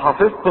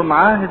وحفظتم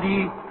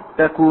عهدي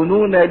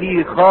تكونون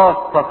لي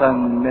خاصة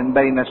من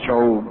بين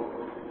الشعوب.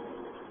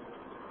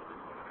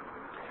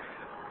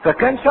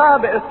 فكان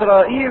شعب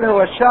اسرائيل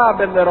هو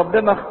الشعب اللي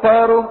ربنا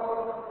اختاره،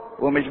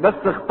 ومش بس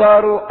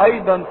اختاره،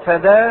 ايضا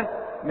فداه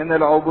من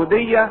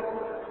العبودية.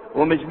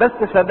 ومش بس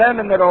فداه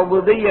من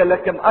العبودية،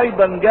 لكن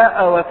ايضا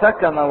جاء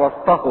وسكن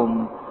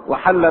وسطهم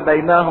وحل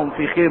بينهم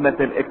في خيمة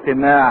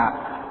الاجتماع.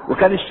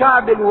 وكان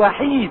الشعب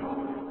الوحيد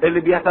اللي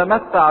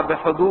بيتمتع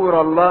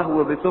بحضور الله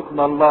وبسكن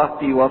الله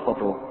في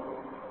وسطه،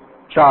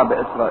 شعب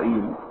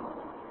اسرائيل.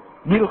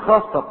 دي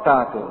الخاصة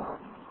بتاعته.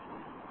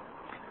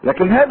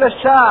 لكن هذا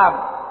الشعب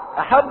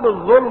احب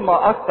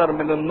الظلمة اكثر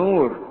من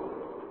النور،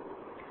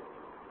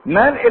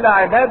 مال الى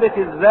عبادة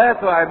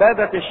الذات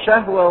وعبادة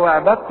الشهوة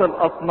وعبادة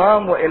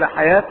الاصنام والى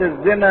حياة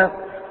الزنا،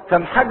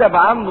 فانحجب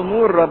عنه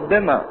نور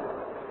ربنا.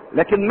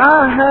 لكن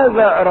مع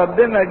هذا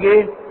ربنا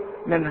جه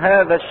من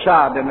هذا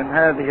الشعب، من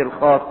هذه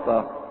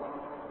الخاصة.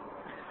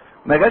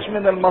 ما جاش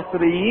من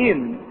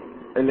المصريين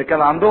اللي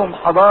كان عندهم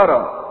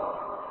حضارة،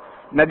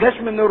 ما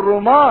جاش من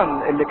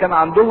الرومان اللي كان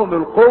عندهم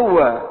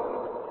القوة،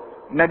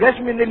 ما جاش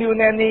من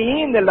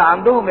اليونانيين اللي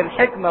عندهم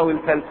الحكمة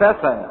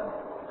والفلسفة،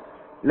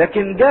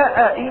 لكن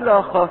جاء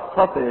الى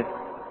خاصته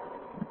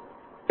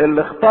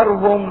اللي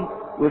اختارهم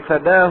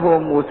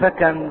وفداهم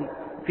وسكن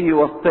في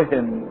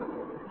وسطهم.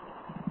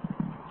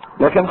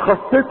 لكن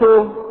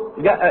خاصته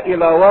جاء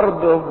الى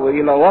ورده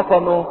والى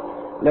وطنه،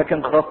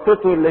 لكن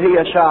خاصته اللي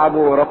هي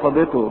شعبه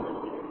رفضته،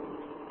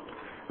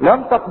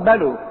 لم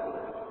تقبله.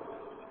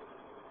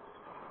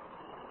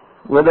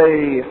 وده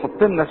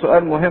يحط لنا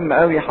سؤال مهم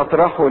قوي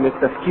هطرحه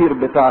للتفكير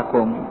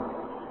بتاعكم.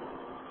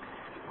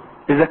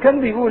 اذا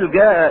كان بيقول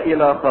جاء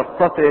الى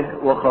خاصته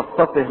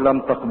وخاصته لم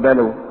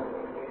تقبله،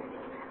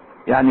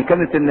 يعني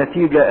كانت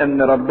النتيجة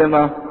ان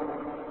ربنا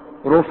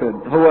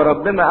رفض. هو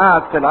ربنا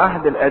قعد في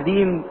العهد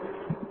القديم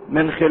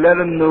من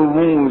خلال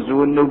النموذج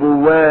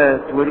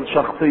والنبوات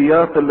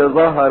والشخصيات اللي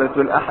ظهرت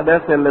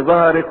والاحداث اللي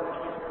ظهرت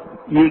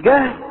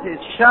يجهز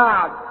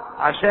الشعب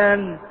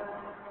عشان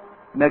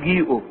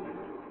مجيئه،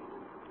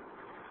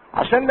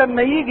 عشان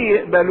لما يجي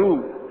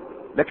يقبلوه.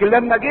 لكن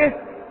لما جه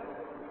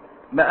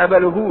ما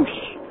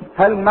قبلوهوش.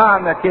 هل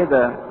معنى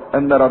كده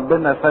ان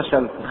ربنا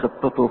فشل في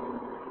خطته؟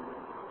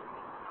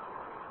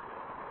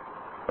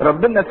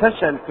 ربنا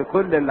فشل في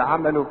كل اللي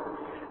عمله؟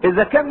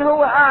 اذا كان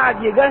هو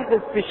قاعد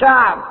يجهز في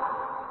شعب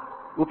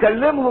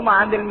وكلمهم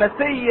عن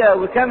المسيا،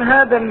 وكان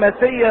هذا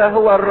المسيا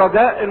هو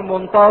الرجاء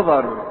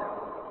المنتظر،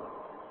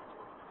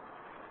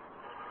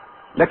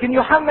 لكن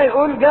يوحنا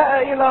يقول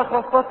جاء الى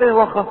خاصته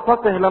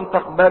وخاصته لم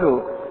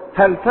تقبله.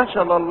 هل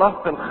فشل الله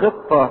في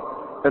الخطة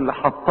اللي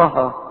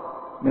حطها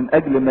من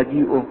اجل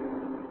مجيئه؟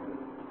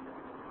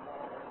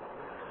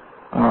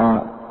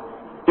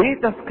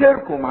 ايه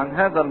تفكيركم عن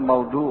هذا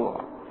الموضوع؟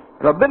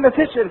 ربنا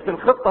فشل في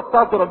الخطة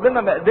بتاعته؟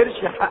 ربنا ما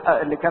قدرش يحقق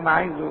اللي كان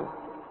عايزه؟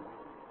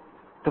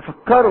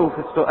 تفكروا في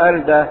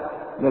السؤال ده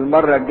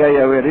للمرة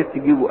الجاية، ويا ريت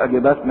تجيبوا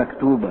اجابات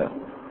مكتوبة.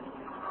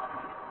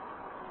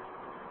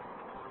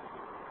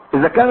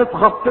 اذا كانت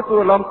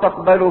خطته لم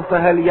تقبله،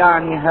 فهل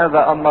يعني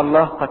هذا ان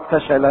الله قد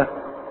فشل؟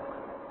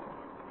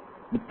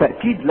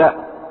 بالتأكيد لا.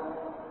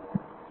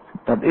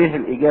 طب ايه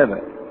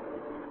الاجابة؟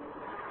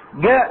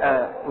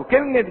 جاء،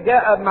 وكلمة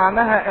جاء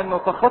معناها انه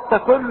تخطى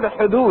كل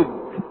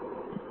حدود،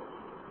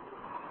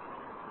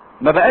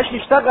 ما بقاش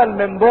يشتغل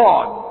من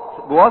بعد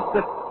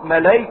بواسطة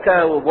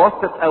ملائكة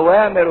وبواسطة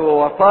اوامر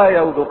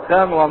ووصايا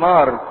ودخان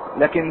ونار،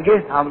 لكن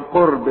جه عن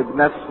قرب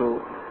بنفسه.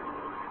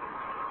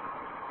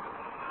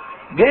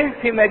 جه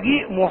في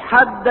مجيء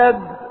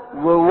محدد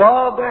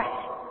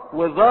وواضح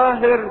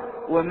وظاهر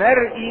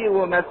ومرئي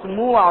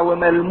ومسموع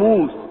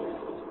وملموس،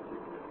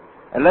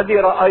 الذي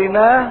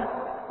رأيناه،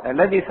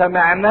 الذي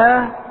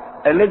سمعناه،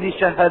 الذي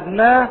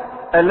شهدناه،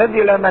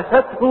 الذي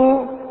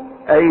لمسته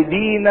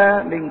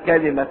ايدينا من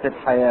كلمة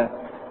الحياة.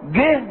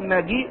 جه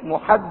مجيء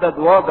محدد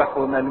واضح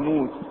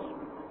وملموس،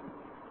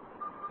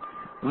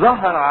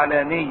 ظهر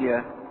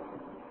علانية.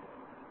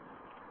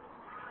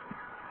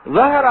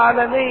 ظهر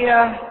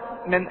علانية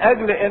من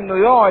اجل انه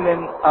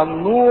يعلن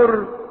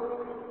النور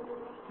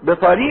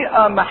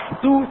بطريقة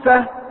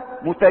محسوسة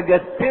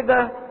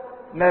متجسدة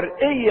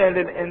مرئية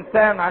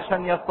للانسان،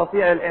 عشان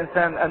يستطيع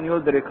الانسان ان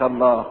يدرك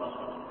الله.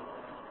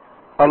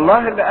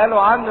 الله اللي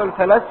قالوا عنه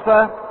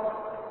الفلاسفة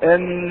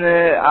ان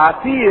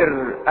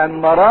عسير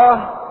ان نراه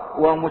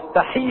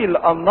ومستحيل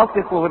ان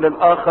نصفه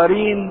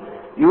للاخرين،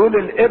 يقول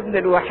الابن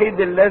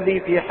الوحيد الذي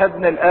في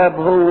حضن الاب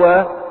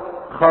هو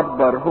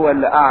خبر، هو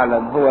اللي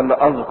اعلن، هو اللي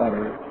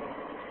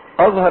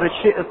اظهر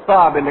الشيء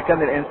الصعب اللي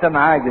كان الانسان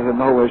عاجز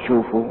ان هو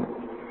يشوفه.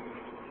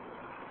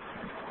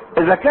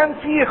 اذا كان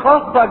في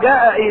خاصة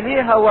جاء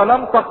اليها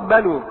ولم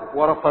تقبله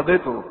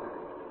ورفضته،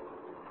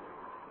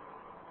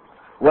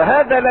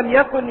 وهذا لم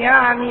يكن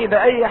يعني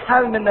باي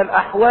حال من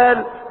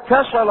الاحوال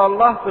فشل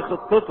الله في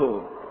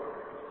خطته،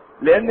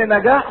 لان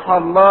نجاح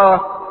الله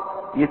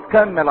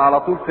يتكمل على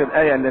طول في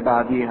الاية اللي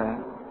بعديها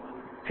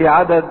في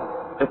عدد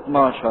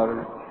 12: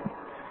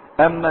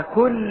 اما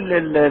كل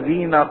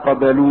الذين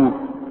قبلوه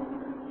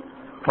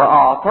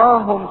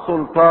فاعطاهم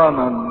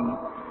سلطانا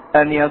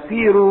ان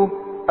يصيروا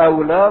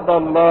اولاد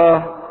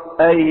الله،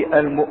 اي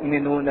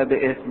المؤمنون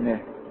باسمه.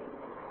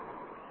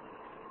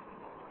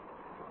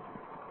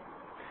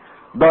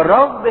 ده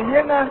الرفض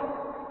هنا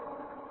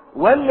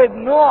ولد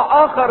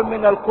نوع اخر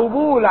من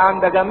القبول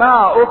عند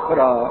جماعة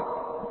اخرى،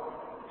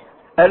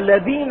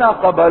 الذين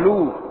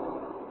قبلوه.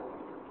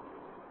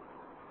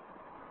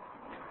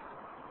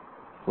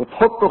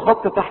 وتحطوا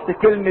خط تحت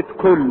كلمة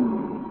كل،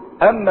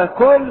 اما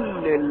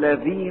كل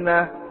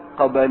الذين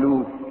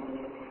قبلوه،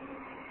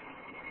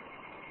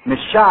 مش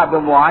شعب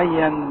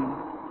معين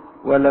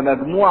ولا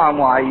مجموعة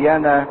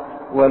معينة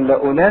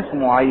ولا اناس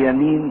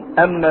معينين،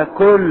 اما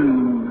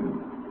كل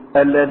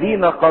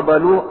الذين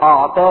قبلوه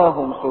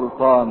اعطاهم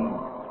سلطان.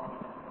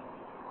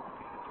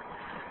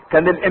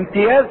 كان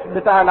الامتياز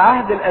بتاع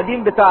العهد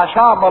القديم بتاع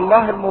شعب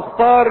الله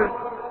المختار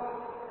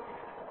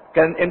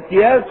كان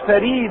امتياز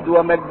فريد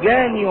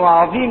ومجاني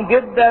وعظيم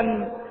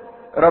جدا،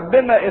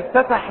 ربنا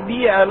افتتح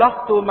بيه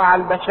علاقته مع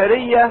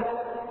البشرية،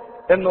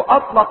 انه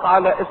اطلق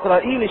على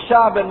اسرائيل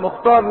الشعب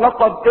المختار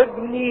لقب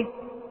ابني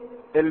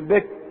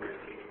البكر.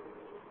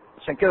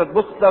 عشان كده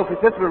تبص تلاقوا في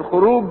سفر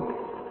الخروج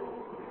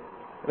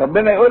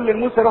ربنا يقول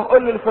لموسى روح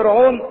قول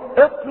للفرعون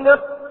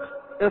اطلق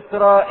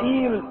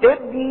اسرائيل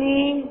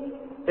ابني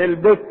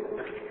البكر.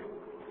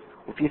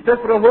 وفي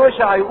سفر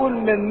هوشع يقول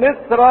من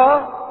مصر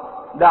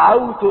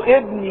دعوت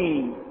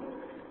ابني.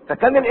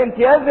 فكان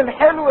الامتياز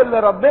الحلو اللي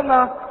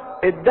ربنا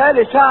اداه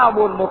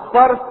لشعبه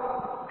المختار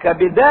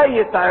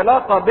كبداية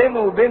علاقة بينه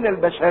وبين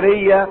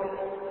البشرية،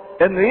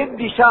 انه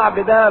يدي شعب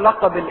ده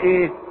لقب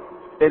الايه؟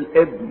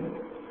 الابن.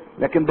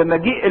 لكن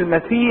بمجيء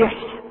المسيح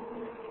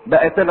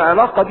بقت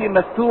العلاقة دي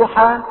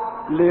مفتوحة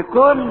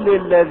لكل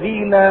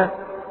الذين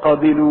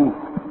قابلوه.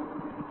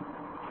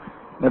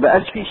 ما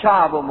بقاش في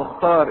شعب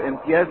مختار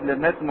امتياز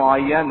لناس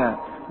معينة،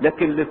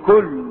 لكن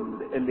لكل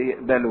اللي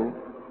يقبلوا.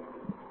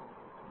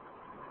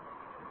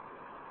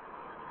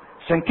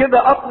 عشان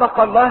كده اطلق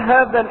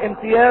الله هذا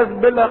الامتياز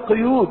بلا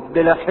قيود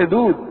بلا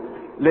حدود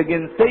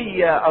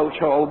لجنسية او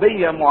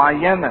شعوبية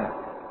معينة،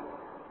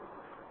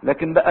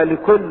 لكن بقى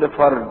لكل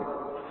فرد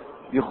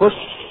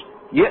يخش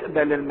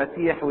يقبل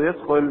المسيح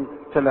ويدخل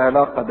في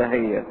العلاقة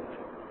دهيت.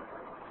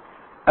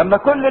 اما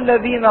كل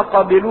الذين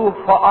قبلوه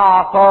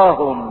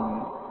فاعطاهم.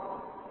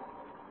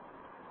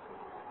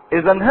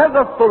 اذا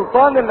هذا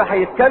السلطان اللي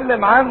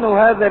هيتكلم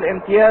عنه هذا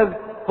الامتياز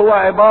هو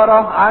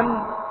عبارة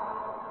عن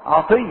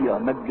عطية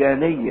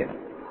مجانية.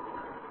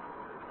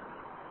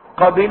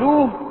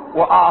 قبلوه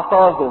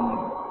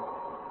واعطاهم.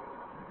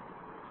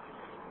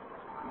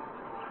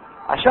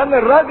 عشان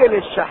الراجل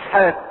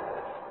الشحات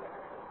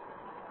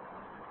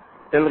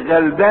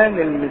الغلبان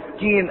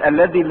المسكين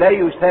الذي لا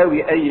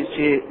يساوي اي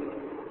شيء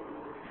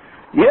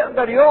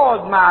يقدر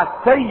يقعد مع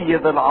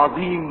السيد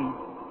العظيم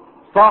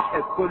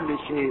صاحب كل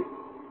شيء،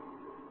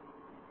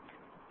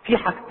 في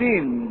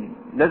حاجتين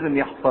لازم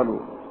يحصلوا.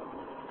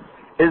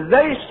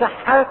 ازاي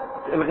الشحات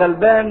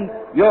الغلبان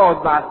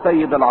يقعد مع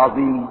السيد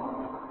العظيم؟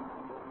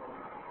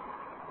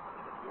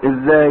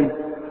 ازاي؟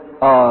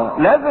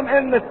 لازم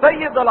ان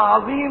السيد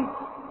العظيم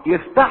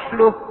يفتح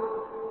له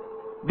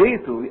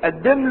بيته،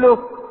 يقدم له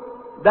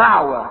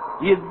دعوة،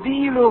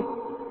 يديله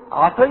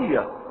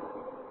عطية.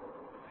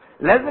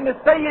 لازم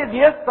السيد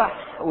يفتح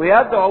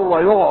ويدعو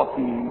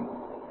ويعطي.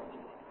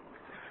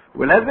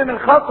 ولازم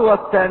الخطوة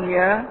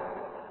الثانية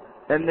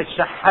ان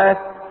الشحات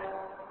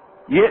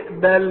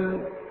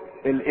يقبل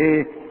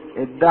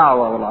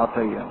الدعوة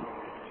والعطية.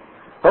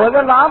 هو ده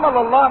اللي عمل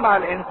الله مع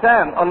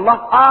الانسان.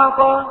 الله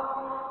اعطى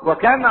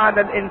وكان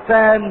على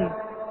الانسان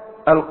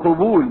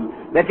القبول،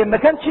 لكن ما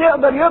كانش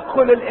يقدر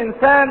يدخل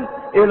الانسان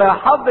الى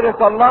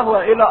حضرة الله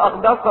والى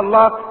اقداس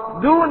الله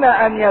دون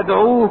ان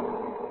يدعوه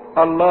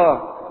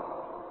الله.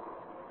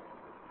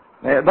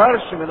 ما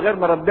يقدرش من غير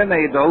ما ربنا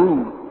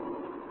يدعوه.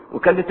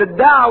 وكانت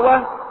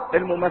الدعوة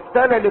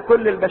الممثلة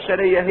لكل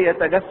البشرية هي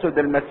تجسد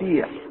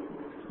المسيح.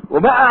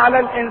 وبقى على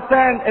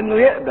الانسان انه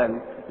يقبل،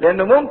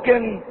 لانه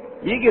ممكن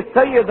يجي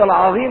السيد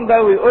العظيم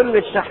ده ويقول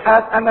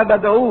للشحات انا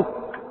بدعوك.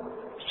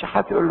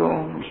 الشحات يقول له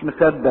مش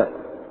مصدق،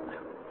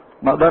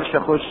 ما اقدرش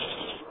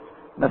اخش،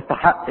 ما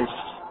استحقش.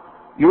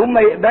 يقوم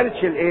ما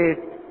يقبلش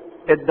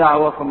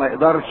الدعوة، فما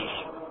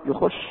يقدرش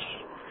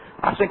يخش.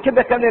 عشان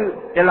كده كان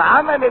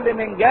العمل اللي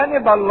من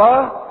جانب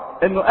الله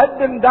انه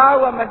قدم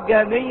دعوة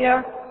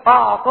مجانية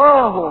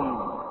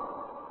اعطاهم،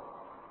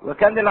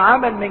 وكان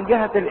العمل من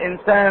جهة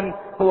الانسان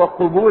هو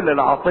قبول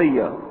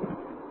العطية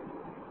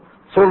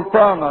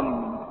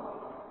سلطانا.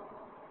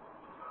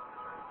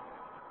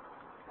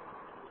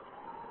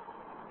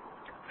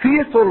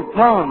 في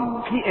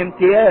سلطان، في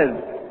امتياز،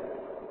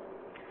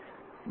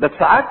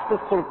 بس عكس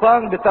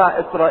السلطان بتاع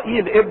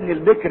اسرائيل ابن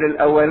البكر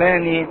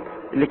الاولاني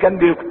اللي كان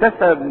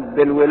بيكتسب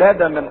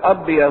بالولادة من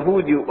اب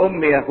يهودي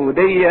وام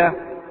يهودية،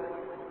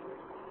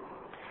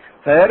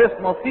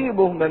 فيرث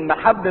نصيبه من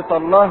محبة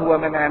الله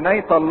ومن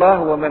عناية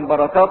الله ومن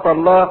بركات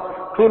الله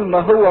طول ما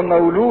هو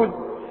مولود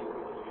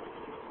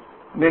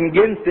من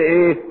جنس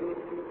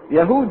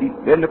يهودي.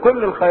 لان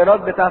كل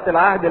الخيرات بتاعت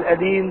العهد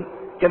القديم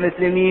كانت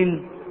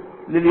لمين؟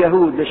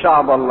 لليهود،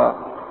 لشعب الله.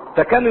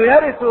 فكانوا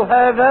يرثوا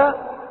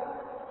هذا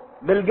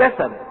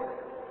بالجسد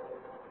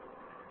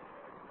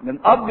من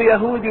اب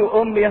يهودي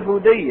وام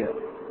يهودية.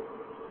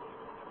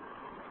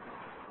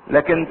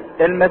 لكن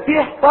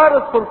المسيح صار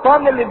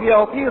السلطان اللي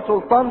بيعطيه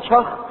سلطان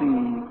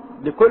شخصي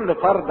لكل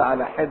فرد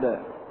على حدة،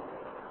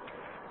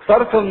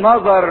 صرف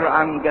النظر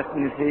عن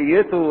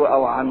جنسيته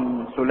او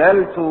عن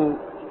سلالته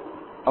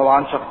او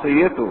عن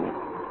شخصيته.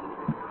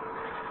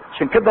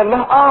 عشان كده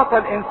الله اعطى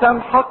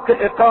الانسان حق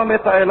اقامة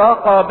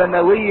علاقة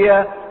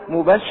بنوية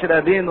مباشرة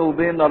بينه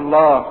وبين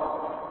الله،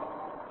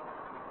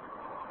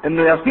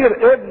 انه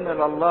يصير ابن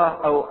لله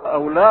او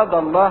اولاد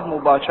الله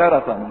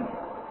مباشرة.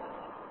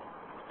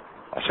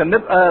 عشان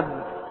نبقى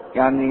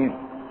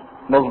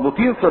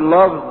مظبوطين في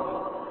اللفظ،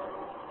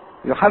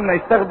 يوحنا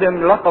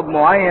يستخدم لقب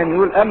معين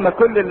يقول اما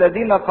كل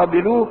الذين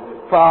قبلوه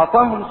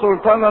فاعطاهم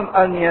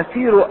سلطانا ان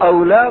يصيروا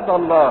اولاد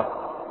الله.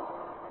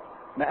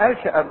 ما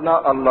قالش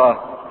ابناء الله،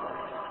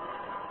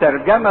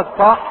 ترجمة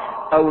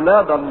صح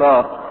اولاد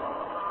الله،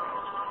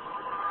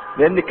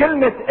 لان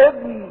كلمة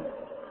ابن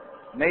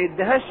ما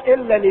يدهاش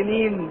الا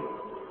لمين؟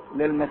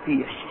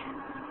 للمسيح.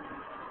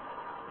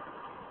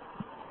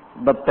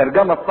 ده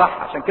الترجمة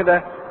الصح. عشان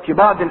كده في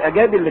بعض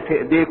الاجابي اللي في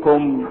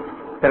ايديكم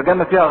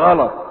ترجمة فيها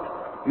غلط،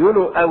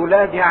 يقولوا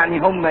اولاد يعني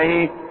هم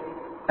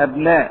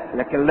ابناء،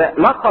 لكن لا،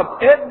 لقب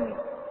ابن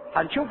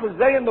هنشوفه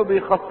ازاي انه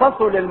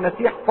بيخصصه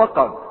للمسيح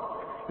فقط،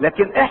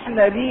 لكن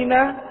احنا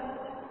لينا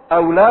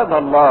اولاد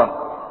الله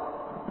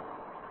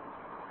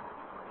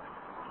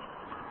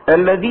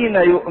الذين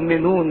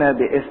يؤمنون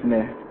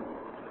باسمه.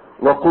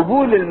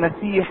 وقبول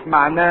المسيح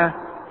معناه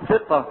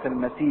ثقة في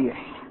المسيح،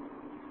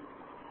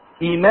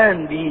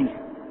 ايمان بيه.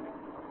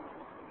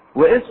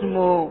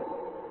 واسمه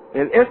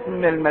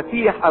الاسم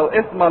المسيح او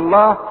اسم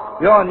الله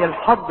يعني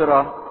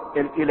الحضرة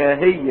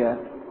الإلهية.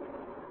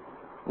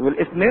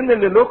 والاسمين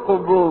اللي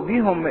لقبوا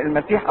بيهم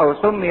المسيح او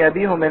سمي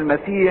بيهم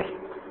المسيح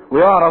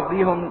ويعرف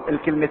بيهم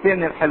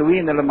الكلمتين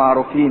الحلوين اللي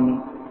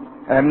معروفين،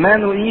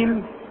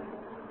 عمانوئيل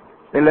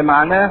اللي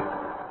معناه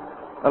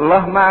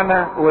الله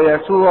معنا،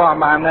 ويسوع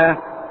معناه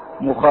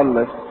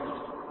مخلص.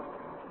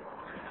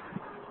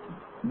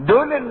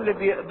 دول اللي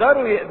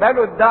بيقدروا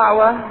يقبلوا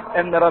الدعوة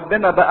ان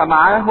ربنا بقى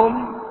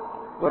معاهم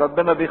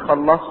وربنا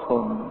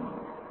بيخلصهم.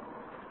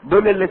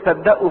 دول اللي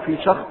صدقوا في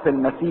شخص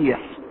المسيح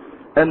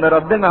ان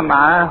ربنا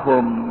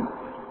معاهم.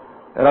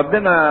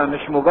 ربنا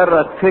مش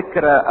مجرد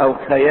فكرة او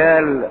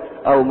خيال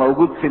او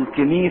موجود في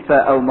الكنيسة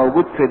او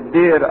موجود في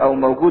الدير او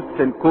موجود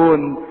في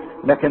الكون،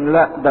 لكن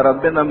لا، ده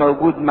ربنا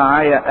موجود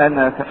معايا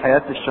انا في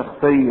حياتي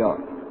الشخصية.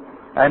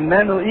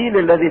 عمانوئيل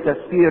الذي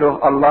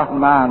تفسيره الله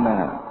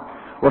معنا.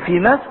 وفي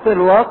نفس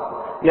الوقت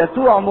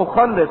يسوع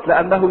مخلص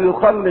لانه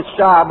يخلص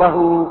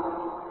شعبه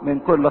من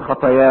كل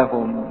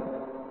خطاياهم.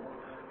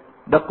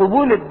 ده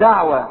قبول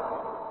الدعوة،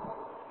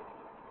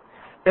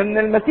 ان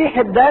المسيح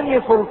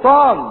اداني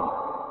سلطان،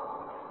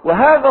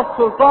 وهذا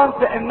السلطان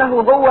فانه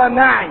هو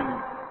معي.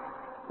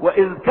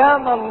 واذ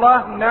كان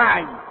الله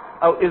معي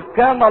او اذ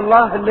كان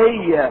الله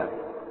ليا،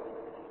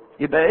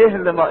 يبقى ايه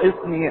اللي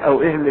ناقصني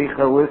او ايه اللي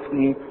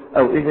يخوفني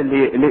او ايه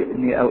اللي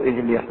يقلقني او ايه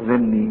اللي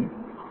يحزنني؟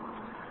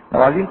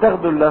 لو عايزين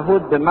تاخدوا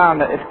اللاهوت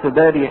بمعنى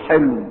اختباري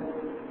حلو،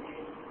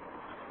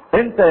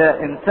 انت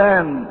يا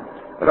انسان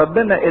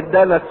ربنا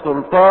ادالك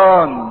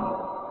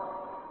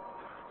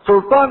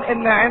سلطان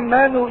ان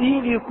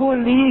عمانوئيل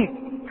يكون ليك،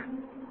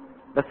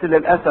 بس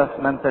للاسف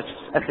ما انتش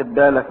اخد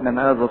بالك من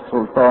هذا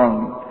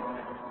السلطان.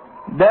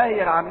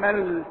 داير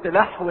عمال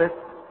تلحوس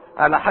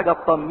على حاجة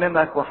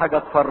تطمنك وحاجة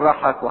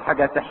تفرحك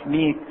وحاجة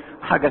تحميك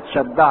وحاجة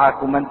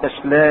تشبعك، وما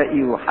انتش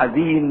لاقي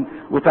وحزين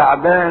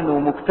وتعبان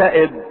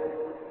ومكتئب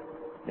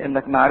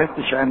لانك ما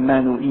عرفتش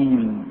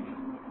عمانوئيل.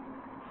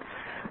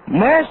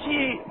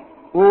 ماشي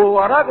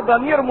ووراك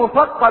ضمير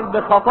مثقل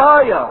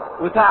بخطايا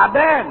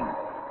وتعبان،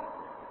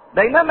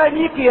 بينما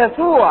ليك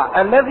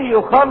يسوع الذي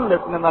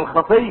يخلص من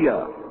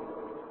الخطية.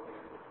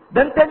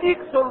 ده انت ليك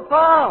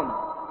سلطان،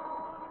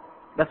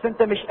 بس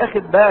انت مش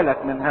اخد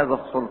بالك من هذا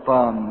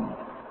السلطان،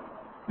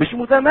 مش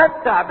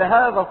متمتع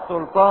بهذا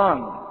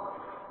السلطان.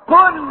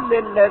 كل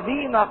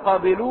الذين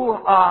قبلوه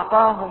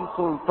اعطاهم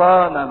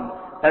سلطانا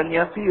ان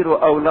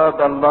يصيروا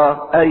اولاد الله،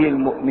 اي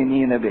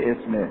المؤمنين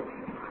باسمه.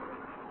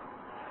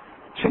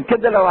 عشان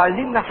كده لو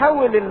عايزين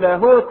نحول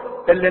اللاهوت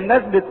اللي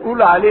الناس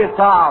بتقول عليه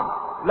صعب،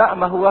 لا،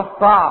 ما هو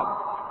صعب،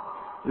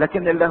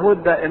 لكن اللاهوت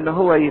ده ان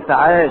هو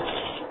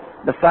يتعاش،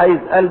 بس عايز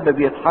قلب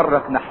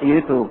بيتحرك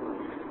ناحيته،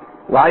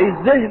 وعايز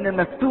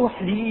ذهن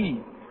مفتوح ليه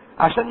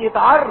عشان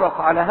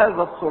يتعرف على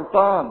هذا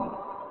السلطان.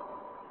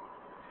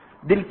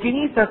 دي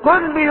الكنيسة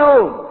كل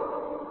يوم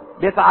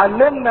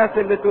بتعلمنا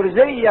في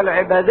الليتورجية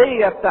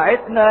العبادية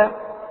بتاعتنا،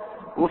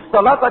 وفي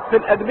صلاتك في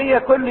الأدبية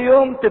كل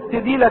يوم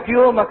تبتدي لك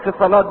يومك في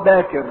صلاة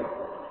باكر،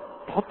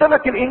 تحط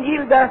لك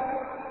الإنجيل ده.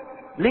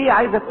 ليه؟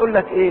 عايزة تقول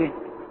لك إيه؟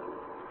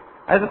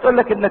 عايزة تقول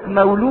لك إنك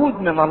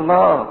مولود من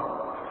الله،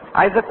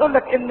 عايزة تقول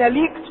لك إن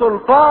ليك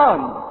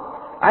سلطان،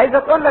 عايزة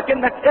تقول لك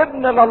إنك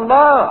ابن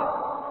لله،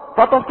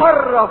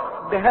 فتصرف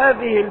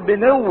بهذه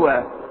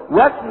البنوة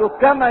واسلك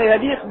كما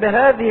يليق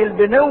بهذه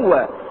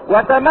البنوة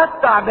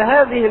وتمتع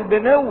بهذه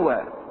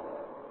البنوة،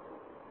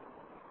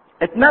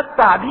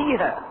 اتمتع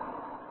بيها.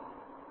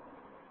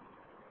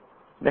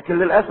 لكن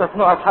للأسف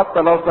نقف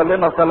حتى لو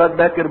صلينا صلاة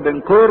باكر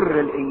بنكر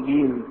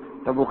الإنجيل.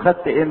 طب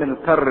وخدت إيه من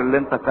الكر اللي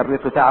أنت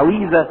كريته؟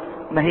 تعويذة؟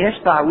 ما هياش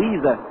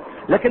تعويذة.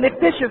 لكن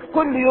اكتشف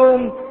كل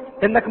يوم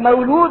إنك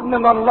مولود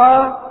من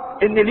الله،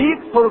 إن ليك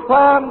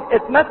سلطان،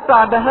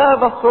 اتمتع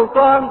بهذا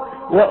السلطان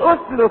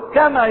وأسلك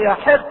كما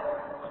يحق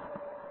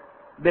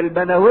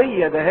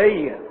بالبنوية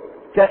دهية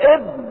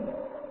كابن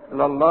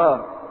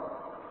لله.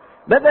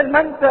 بدل ما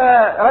أنت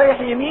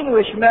رايح يمين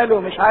وشمال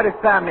ومش عارف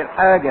تعمل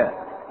حاجة،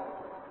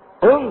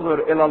 انظر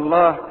الى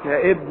الله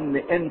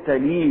كابن انت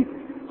ليه.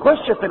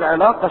 خش في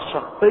العلاقة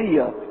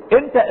الشخصية،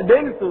 انت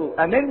قبلته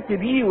امنت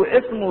بيه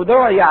واسمه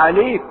دعي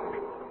عليك،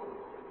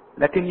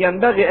 لكن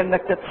ينبغي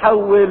انك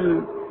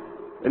تتحول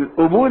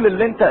القبول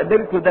اللي انت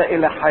قبلته ده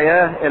الى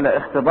حياة، الى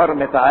اختبار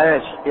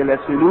متعاش، الى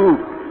سلوك،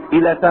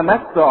 الى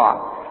تمتع،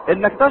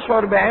 انك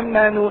تشعر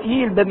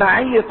بعمانوئيل،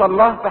 بمعية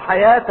الله في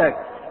حياتك،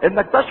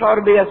 انك تشعر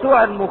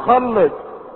بيسوع المخلص